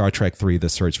from Star Trek III, The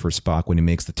Search for Spock, when he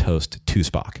makes the toast to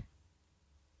Spock.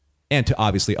 And to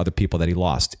obviously other people that he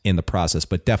lost in the process,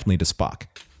 but definitely to Spock.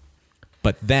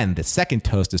 But then the second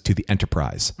toast is to the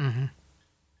Enterprise.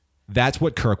 That's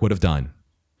what Kirk would have done.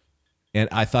 And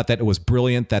I thought that it was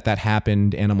brilliant that that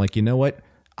happened. And I'm like, you know what?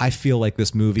 I feel like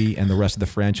this movie and the rest of the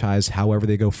franchise, however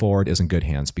they go forward, is in good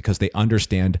hands because they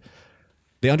understand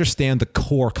the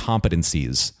core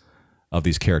competencies of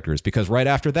these characters. Because right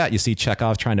after that, you see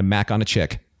Chekhov trying to mac on a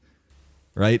chick,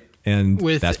 right? And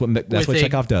that's what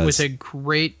Chekhov does. With a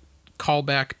great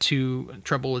callback to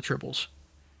Trouble with Tribbles.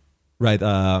 Right,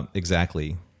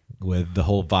 exactly. With the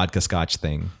whole vodka scotch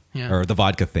thing, or the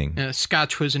vodka thing.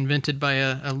 Scotch was invented by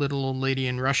a little old lady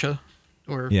in Russia.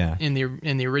 Or in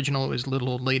the original, it was Little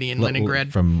Old Lady in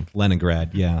Leningrad. From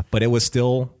Leningrad, yeah. But it's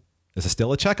still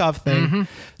a Chekhov thing.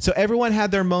 So everyone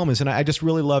had their moments, and I just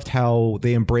really loved how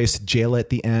they embraced Jayla at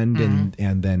the end,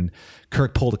 and then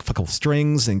Kirk pulled a couple of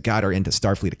strings and got her into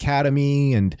Starfleet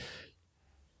Academy, and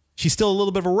she's still a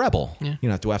little bit of a rebel. Yeah. You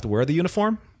know, do I have to wear the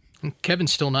uniform? And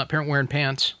Kevin's still not wearing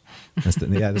pants. That's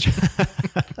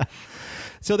right.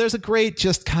 So there's a great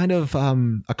just kind of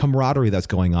a camaraderie that's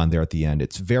going on there at the end.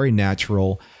 It's very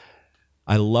natural.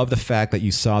 I love the fact that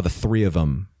you saw the three of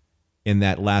them in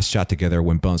that last shot together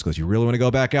when Bones goes, "You really want to go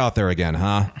back out there again,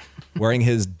 huh?" Wearing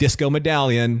his disco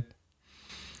medallion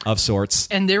of sorts.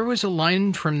 And there was a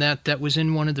line from that was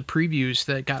in one of the previews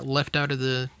that got left out of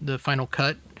the final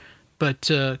cut.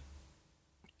 But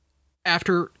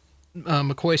after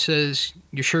McCoy says,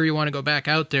 "You sure you want to go back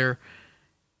out there?"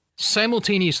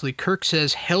 Simultaneously, Kirk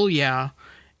says, "Hell yeah,"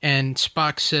 and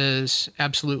Spock says,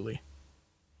 "Absolutely."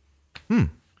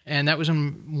 And that was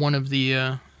in one of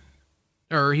the,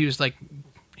 or he was like,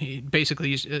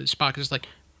 Spock is like,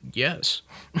 "Yes."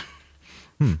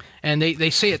 And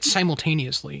they say it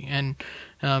simultaneously, and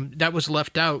that was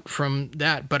left out from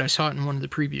that, but I saw it in one of the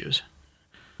previews.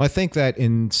 I think that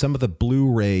in some of the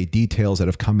Blu-ray details that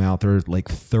have come out, there are like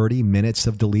 30 minutes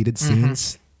of deleted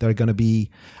scenes. That are going to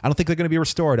be, I don't think they're going to be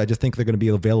restored. I just think they're going to be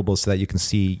available so that you can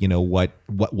see, you know, what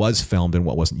was filmed and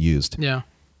what wasn't used. Yeah.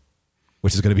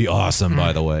 Which is going to be awesome,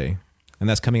 by the way. And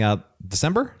that's coming out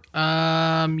December?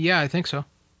 Yeah, I think so.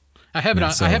 I have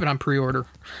it on pre-order.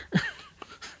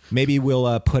 Maybe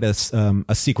we'll put a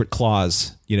secret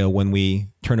clause, you know, when we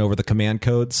turn over the command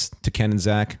codes to Ken and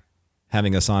Zach,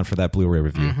 having us on for that Blu-ray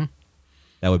review.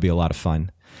 That would be a lot of fun.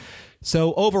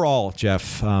 So overall,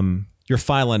 Jeff, your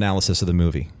final analysis of the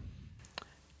movie.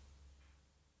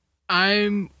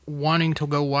 I'm wanting to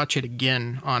go watch it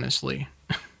again, honestly.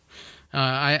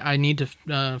 I need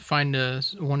to find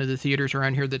one of the theaters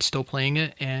around here that's still playing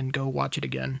it and go watch it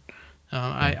again.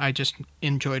 I just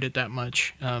enjoyed it that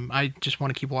much. I just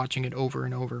want to keep watching it over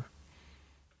and over.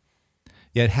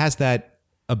 Yeah, it has that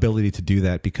ability to do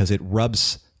that because it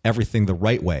rubs everything the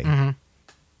right way.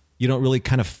 You don't really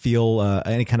kind of feel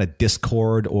any kind of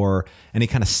discord or any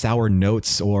kind of sour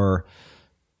notes or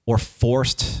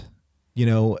forced, you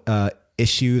know,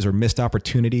 issues or missed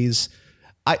opportunities.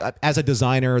 I, as a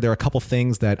designer, there are a couple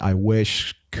things that I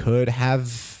wish could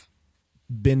have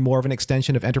been more of an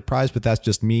extension of Enterprise, but that's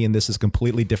just me, and this is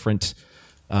completely different,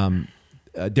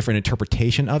 a different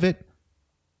interpretation of it.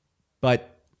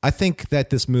 But I think that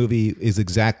this movie is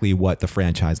exactly what the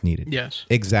franchise needed. Yes,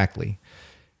 exactly.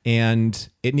 And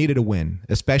it needed a win,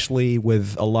 especially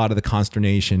with a lot of the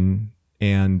consternation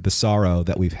and the sorrow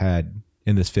that we've had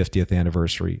in this 50th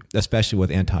anniversary, especially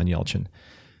with Anton Yelchin.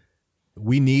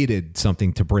 We needed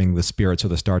something to bring the spirits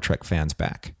of the Star Trek fans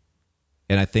back.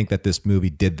 And I think that this movie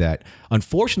did that.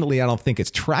 Unfortunately, I don't think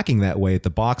it's tracking that way at the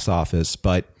box office,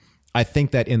 but I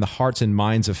think that in the hearts and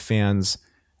minds of fans,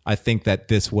 I think that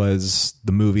this was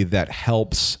the movie that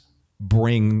helps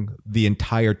bring the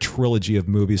entire trilogy of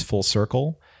movies full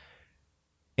circle.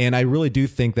 And I really do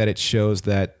think that it shows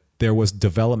that there was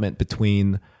development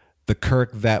between the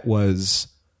Kirk that was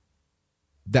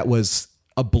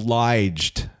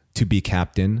obliged to be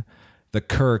captain, the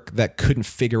Kirk that couldn't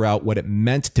figure out what it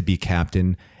meant to be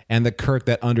captain, and the Kirk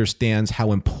that understands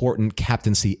how important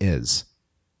captaincy is.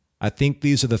 I think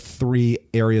these are the three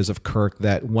areas of Kirk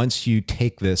that once you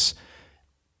take this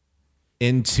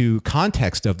into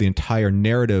context of the entire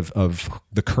narrative of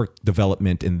the Kirk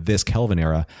development in this Kelvin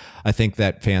era, I think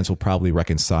that fans will probably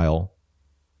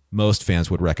most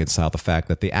fans would reconcile the fact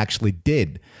that they actually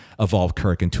did evolve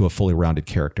Kirk into a fully rounded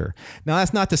character. Now,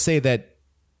 that's not to say that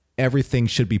everything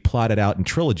should be plotted out in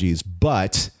trilogies,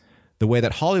 but the way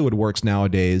that Hollywood works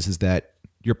nowadays is that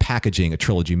you're packaging a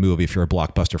trilogy movie if you're a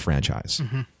blockbuster franchise.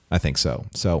 I think so.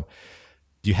 So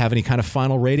do you have any kind of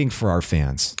final rating for our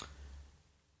fans?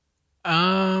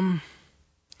 Um,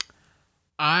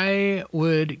 I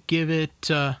would give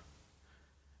it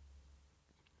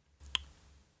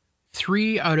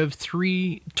 3 out of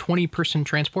 3 20-person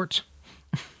transports.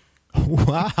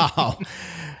 Wow.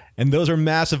 And those are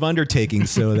massive undertakings,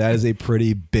 so that is a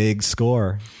pretty big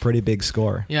score. Pretty big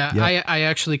score. Yeah, Yep. I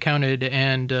actually counted,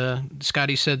 and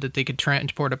Scotty said that they could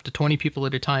transport up to 20 people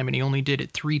at a time, and he only did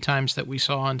it 3 times that we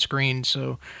saw on screen,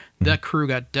 so that crew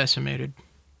got decimated.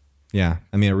 Yeah,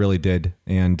 I mean, it really did.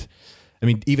 And I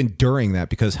mean, even during that,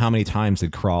 because how many times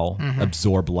did Crawl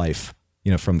absorb life,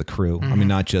 from the crew? I mean,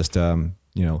 not just, the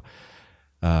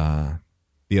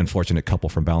unfortunate couple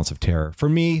from Balance of Terror. For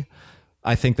me,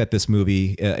 I think that this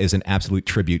movie is an absolute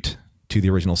tribute to the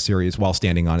original series while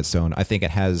standing on its own. I think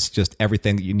it has just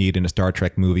everything that you need in a Star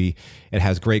Trek movie. It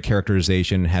has great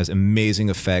characterization, it has amazing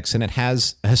effects, and it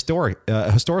has a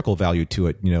historical value to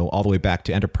it, all the way back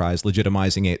to Enterprise,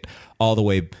 legitimizing it all the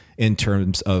way in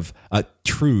terms of a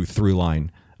true through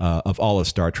line of all of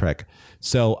Star Trek.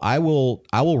 So I will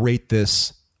rate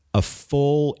this a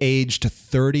full aged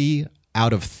 30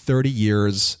 out of 30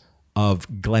 years of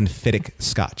Glenfiddich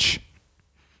Scotch.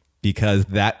 Because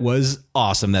that was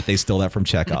awesome that they stole that from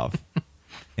Chekhov.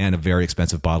 And a very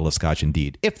expensive bottle of scotch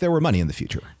indeed, if there were money in the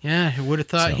future. Yeah, who would have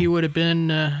thought he would have been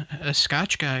a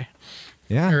Scotch guy.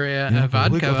 Yeah. Or a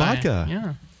vodka guy. Vodka.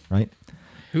 Yeah. Right?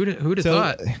 Who'd have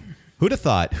thought? Who'd have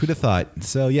thought? Who'd have thought?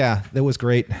 So, yeah, that was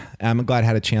great. I'm glad I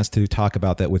had a chance to talk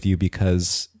about that with you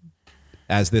because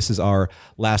as this is our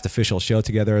last official show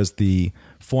together as the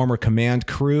former command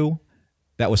crew,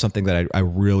 that was something that I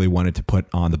really wanted to put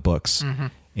on the books. Mm-hmm.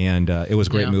 And it was a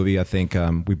great movie. I think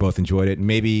we both enjoyed it.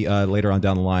 Maybe later on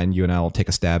down the line, you and I will take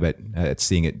a stab at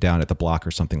seeing it down at the Block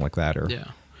or something like that, or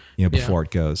before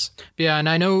it goes. Yeah, and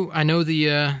I know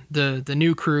the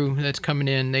new crew that's coming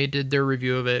in. They did their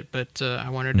review of it, but I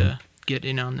wanted to get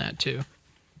in on that too.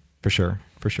 For sure.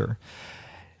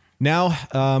 Now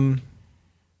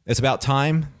it's about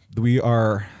time. We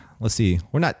are. Let's see.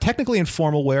 We're not technically in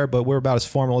formal wear, but we're about as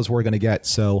formal as we're going to get.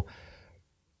 So.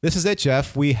 This is it,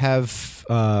 Jeff. We have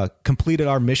completed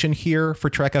our mission here for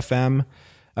Trek FM.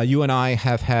 You and I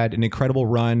have had an incredible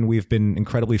run. We've been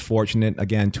incredibly fortunate,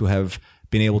 again, to have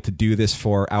been able to do this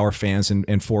for our fans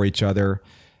and for each other.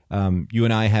 You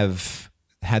and I have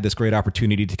had this great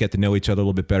opportunity to get to know each other a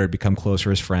little bit better, become closer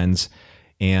as friends,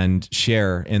 and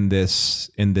share in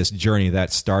this journey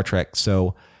that's Star Trek.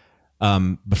 So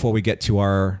before we get to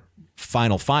our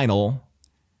final,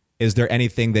 is there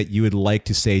anything that you would like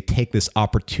to say, take this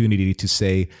opportunity to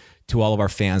say to all of our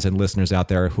fans and listeners out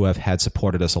there who have had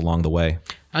supported us along the way?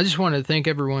 I just wanted to thank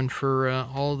everyone for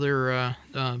all their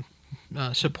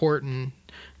support and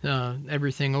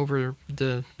everything over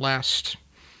the last,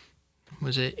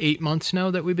 8 months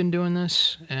now that we've been doing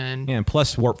this? And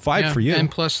plus Warp 5 for you. And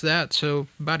plus that, so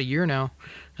about a year now.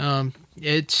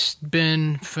 It's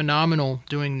been phenomenal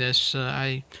doing this.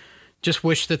 I just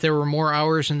wish that there were more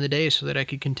hours in the day so that I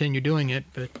could continue doing it.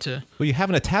 But well, you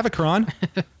having a Tavicron?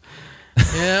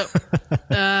 Yeah.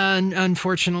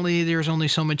 Unfortunately, there's only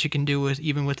so much you can do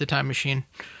even with the time machine.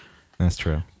 That's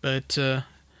true. But in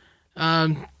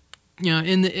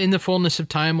the fullness of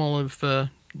time, I'll have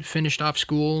finished off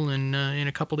school, and in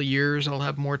a couple of years, I'll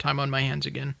have more time on my hands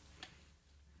again.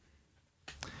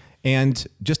 And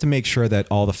just to make sure that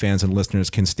all the fans and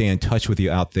listeners can stay in touch with you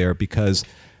out there, because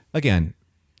again,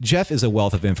 Jeff is a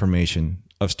wealth of information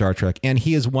of Star Trek, and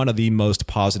he is one of the most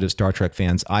positive Star Trek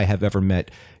fans I have ever met.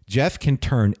 Jeff can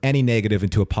turn any negative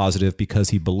into a positive because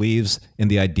he believes in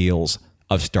the ideals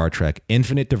of Star Trek.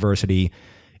 Infinite diversity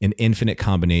in infinite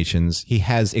combinations. He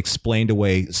has explained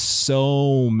away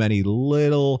so many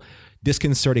little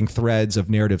disconcerting threads of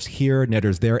narratives here,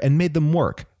 narratives there, and made them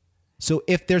work. So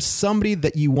if there's somebody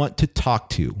that you want to talk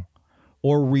to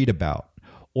or read about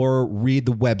or read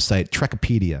the website,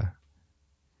 Trekopedia,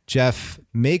 Jeff,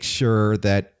 make sure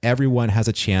that everyone has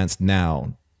a chance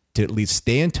now to at least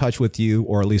stay in touch with you,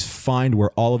 or at least find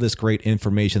where all of this great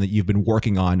information that you've been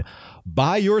working on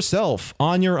by yourself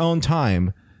on your own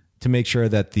time, to make sure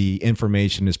that the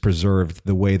information is preserved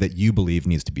the way that you believe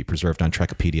needs to be preserved on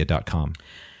Trekopedia.com.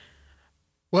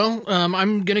 Well,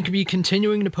 I'm going to be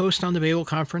continuing to post on the Babel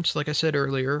Conference, like I said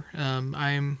earlier.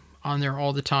 I'm on there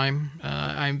all the time.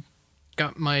 I've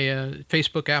got my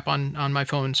Facebook app on my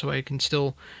phone, so I can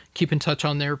still keep in touch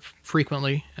on there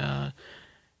frequently.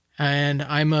 And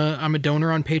I'm a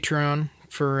donor on Patreon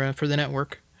for the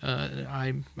network.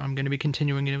 I'm going to be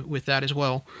continuing with that as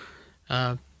well.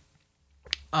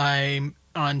 I'm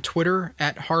on Twitter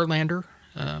at Harlander.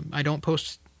 I don't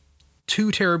post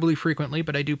too terribly frequently,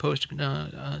 but I do post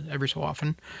every so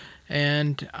often.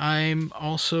 And I'm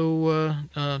also,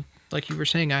 like you were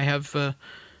saying, I have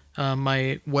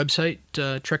my website,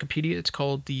 Trekipedia. It's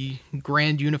called The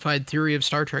Grand Unified Theory of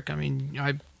Star Trek. I mean,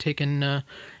 I've taken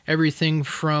everything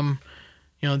from,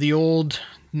 the old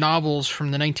novels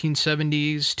from the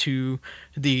 1970s to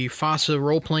the FASA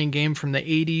role-playing game from the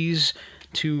 80s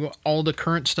to all the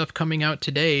current stuff coming out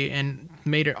today and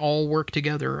made it all work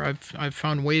together. I've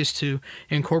found ways to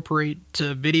incorporate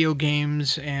video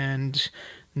games and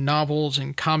novels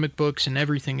and comic books and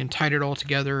everything and tied it all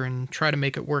together and try to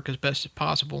make it work as best as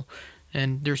possible.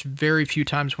 And there's very few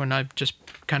times when I've just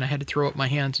kind of had to throw up my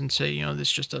hands and say,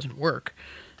 this just doesn't work.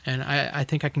 And I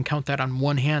think I can count that on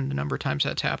one hand the number of times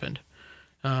that's happened.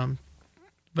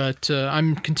 But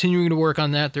I'm continuing to work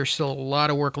on that. There's still a lot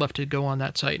of work left to go on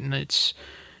that site, and it's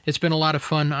been a lot of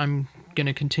fun. I'm going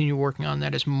to continue working on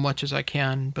that as much as I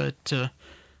can. But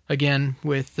again,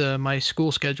 with my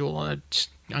school schedule, I'm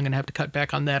going to have to cut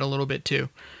back on that a little bit too.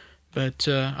 But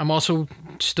I'm also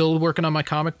still working on my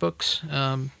comic books.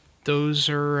 Those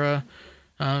are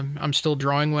I'm still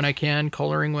drawing when I can,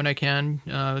 coloring when I can.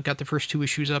 Got the first 2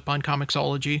 issues up on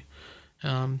Comixology,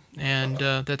 and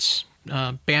that's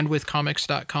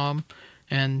bandwidthcomics.com,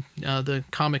 and the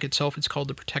comic itself, it's called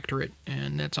The Protectorate,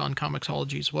 and that's on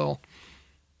Comixology as well.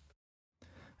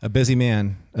 A busy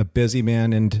man.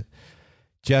 And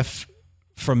Jeff,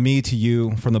 from me to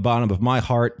you, from the bottom of my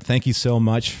heart, thank you so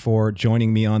much for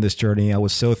joining me on this journey. I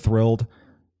was so thrilled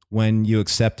when you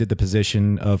accepted the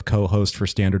position of co-host for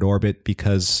Standard Orbit,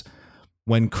 because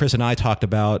when Chris and I talked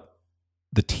about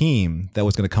the team that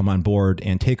was going to come on board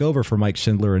and take over for Mike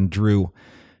Schindler and Drew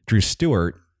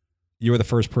Stewart, you were the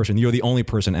first person. You were the only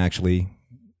person actually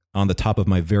on the top of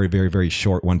my very, very, very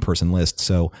short one-person list.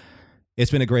 So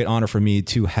it's been a great honor for me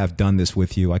to have done this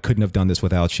with you. I couldn't have done this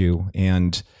without you.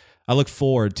 And I look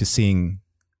forward to seeing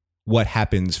what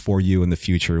happens for you in the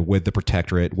future with the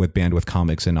Protectorate, with Bandwidth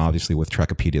Comics, and obviously with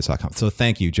Trekipedia.com. So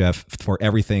thank you, Jeff, for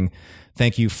everything.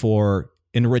 Thank you for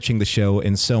enriching the show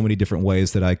in so many different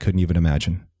ways that I couldn't even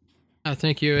imagine.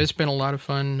 Thank you. It's been a lot of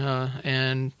fun,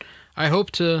 and I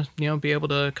hope to, be able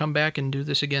to come back and do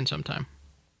this again sometime.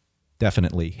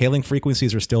 Definitely. Hailing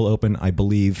frequencies are still open, I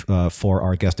believe, for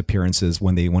our guest appearances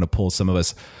when they want to pull some of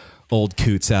us old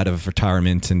coots out of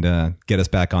retirement and get us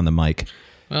back on the mic.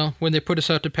 Well, when they put us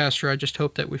out to pasture, I just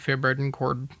hope that we fared and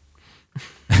cord.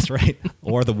 That's right.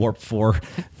 Or the Warp 4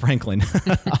 Franklin,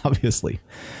 obviously.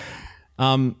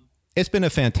 It's been a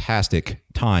fantastic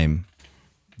time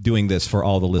doing this for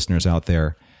all the listeners out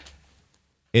there.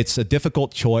 It's a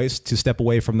difficult choice to step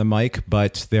away from the mic,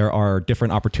 but there are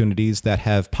different opportunities that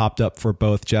have popped up for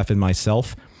both Jeff and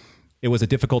myself. It was a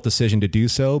difficult decision to do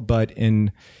so, but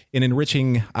in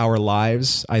enriching our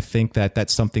lives, I think that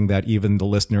that's something that even the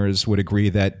listeners would agree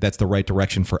that that's the right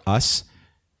direction for us.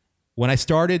 When I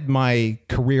started my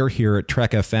career here at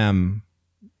Trek FM,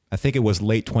 I think it was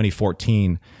late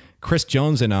 2014, Chris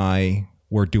Jones and I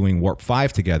were doing Warp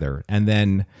 5 together, and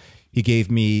then he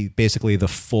gave me basically the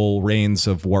full reins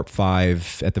of Warp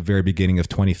 5 at the very beginning of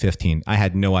 2015. I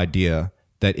had no idea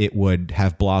that it would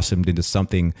have blossomed into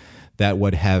something that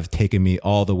would have taken me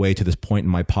all the way to this point in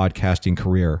my podcasting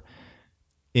career.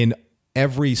 In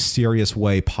every serious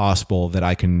way possible that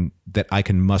I can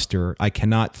muster, I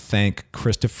cannot thank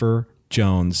Christopher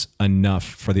Jones enough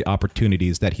for the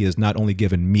opportunities that he has not only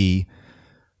given me,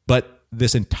 but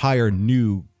this entire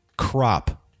new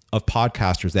crop of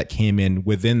podcasters that came in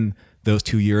within those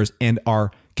 2 years and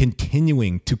are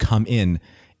continuing to come in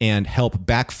and help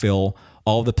backfill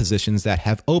all the positions that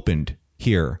have opened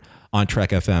here on Trek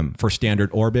FM for Standard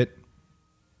Orbit,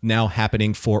 now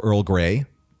happening for Earl Grey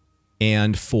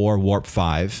and for Warp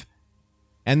 5.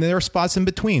 And there are spots in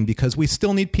between because we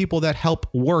still need people that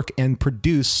help work and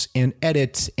produce and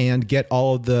edit and get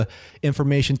all of the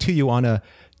information to you on a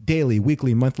daily,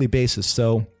 weekly, monthly basis.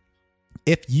 So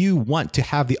if you want to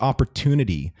have the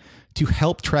opportunity to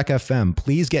help Trek FM,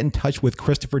 please get in touch with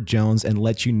Christopher Jones and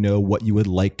let you know what you would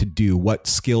like to do, what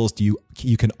skills you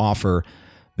can offer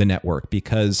the network,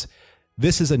 because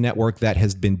this is a network that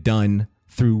has been done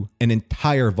through an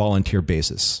entire volunteer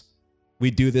basis.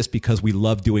 We do this because we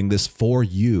love doing this for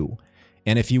you.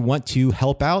 And if you want to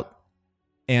help out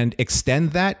and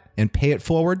extend that and pay it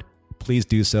forward, please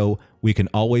do so. We can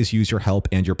always use your help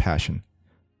and your passion.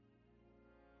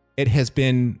 It has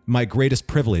been my greatest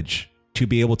privilege to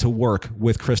be able to work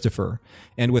with Christopher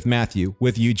and with Matthew,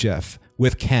 with you, Jeff,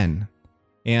 with Ken.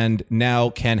 And now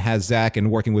Ken has Zach,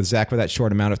 and working with Zach for that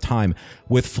short amount of time,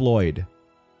 with Floyd,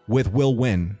 with Will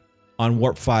Wynn on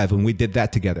Warp 5 when we did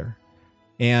that together.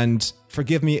 And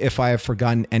forgive me if I have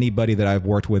forgotten anybody that I've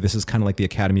worked with. This is kind of like the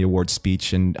Academy Awards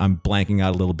speech, and I'm blanking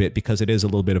out a little bit because it is a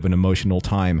little bit of an emotional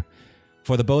time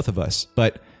for the both of us.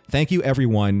 But thank you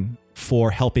everyone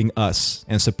for helping us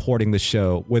and supporting the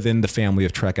show within the family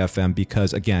of Trek FM,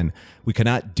 because again, we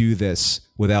cannot do this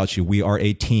without you. We are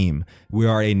a team. We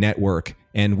are a network,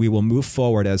 and we will move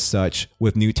forward as such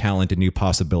with new talent and new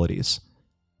possibilities.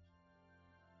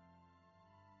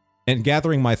 And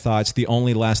gathering my thoughts, the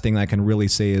only last thing I can really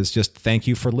say is just thank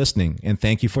you for listening, and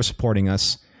thank you for supporting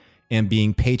us and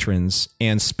being patrons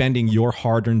and spending your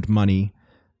hard-earned money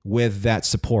with that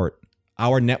support.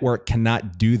 Our network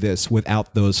cannot do this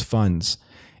without those funds.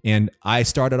 And I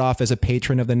started off as a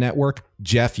patron of the network.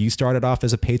 Jeff, you started off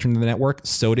as a patron of the network.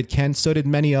 So did Ken. So did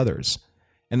many others.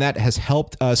 And that has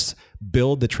helped us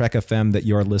build the Trek FM that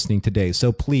you are listening today.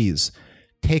 So please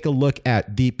take a look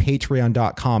at the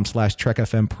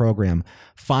patreon.com/TrekFM program.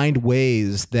 Find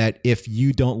ways that if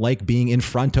you don't like being in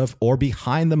front of or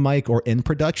behind the mic or in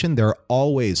production, there are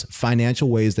always financial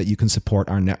ways that you can support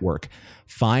our network.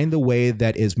 Find the way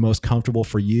that is most comfortable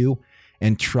for you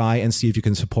and try and see if you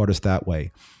can support us that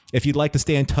way. If you'd like to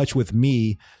stay in touch with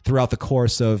me throughout the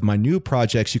course of my new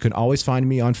projects, you can always find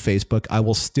me on Facebook. I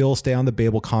will still stay on the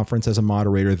Babel Conference as a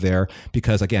moderator there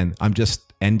because, again, I'm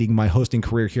just ending my hosting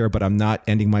career here, but I'm not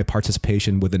ending my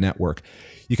participation with the network.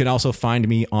 You can also find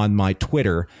me on my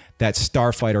Twitter. That's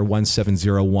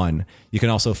Starfighter1701. You can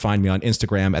also find me on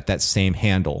Instagram at that same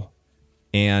handle.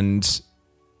 And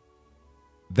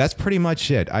that's pretty much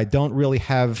it. I don't really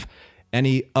have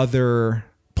any other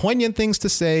poignant things to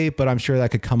say, but I'm sure that I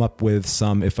could come up with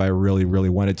some if I really, really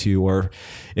wanted to, or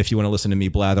if you want to listen to me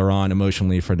blather on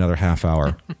emotionally for another half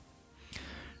hour.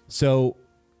 So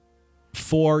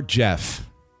for Jeff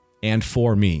and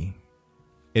for me,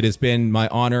 it has been my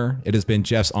honor. It has been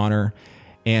Jeff's honor.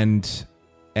 And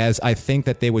as I think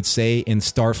that they would say in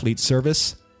Starfleet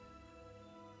service,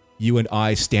 you and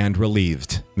I stand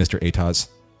relieved, Mr. Ataz.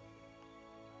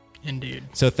 Indeed.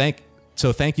 So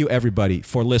thank you, everybody,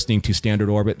 for listening to Standard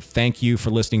Orbit. Thank you for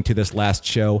listening to this last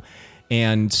show.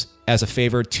 And as a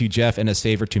favor to Jeff and as a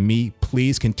favor to me,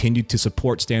 please continue to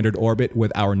support Standard Orbit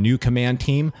with our new command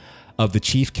team of the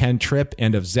Chief Ken Tripp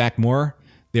and of Zach Moore.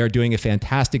 They are doing a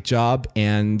fantastic job,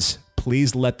 and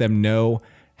please let them know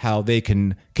how they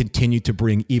can continue to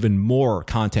bring even more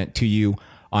content to you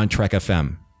on Trek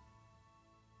FM.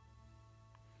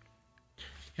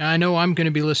 I know I'm going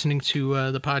to be listening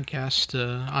to the podcast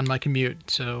on my commute,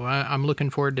 so I'm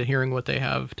looking forward to hearing what they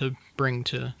have to bring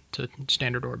to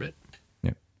Standard Orbit.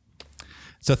 Yeah.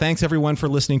 So thanks, everyone, for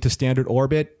listening to Standard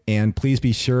Orbit, and please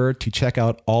be sure to check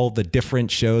out all the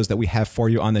different shows that we have for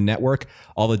you on the network,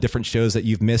 all the different shows that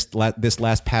you've missed this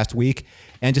last past week,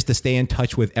 and just to stay in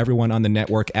touch with everyone on the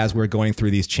network as we're going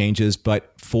through these changes.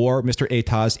 But for Mr.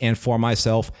 Ataz and for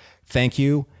myself, thank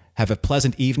you. Have a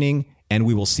pleasant evening, and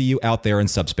we will see you out there in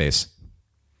subspace.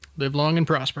 Live long and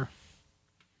prosper.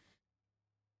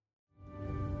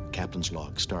 Captain's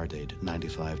log, stardate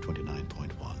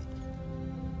 9529.1.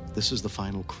 This is the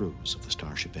final cruise of the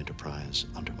Starship Enterprise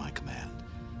under my command.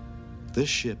 This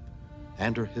ship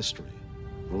and her history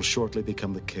will shortly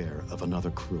become the care of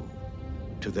another crew.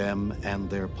 To them and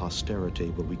their posterity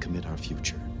will we commit our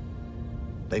future.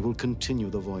 They will continue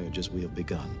the voyages we have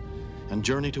begun and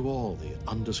journey to all the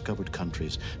undiscovered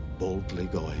countries, boldly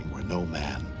going where no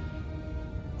man,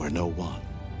 where no one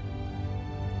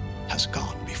has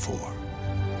gone before.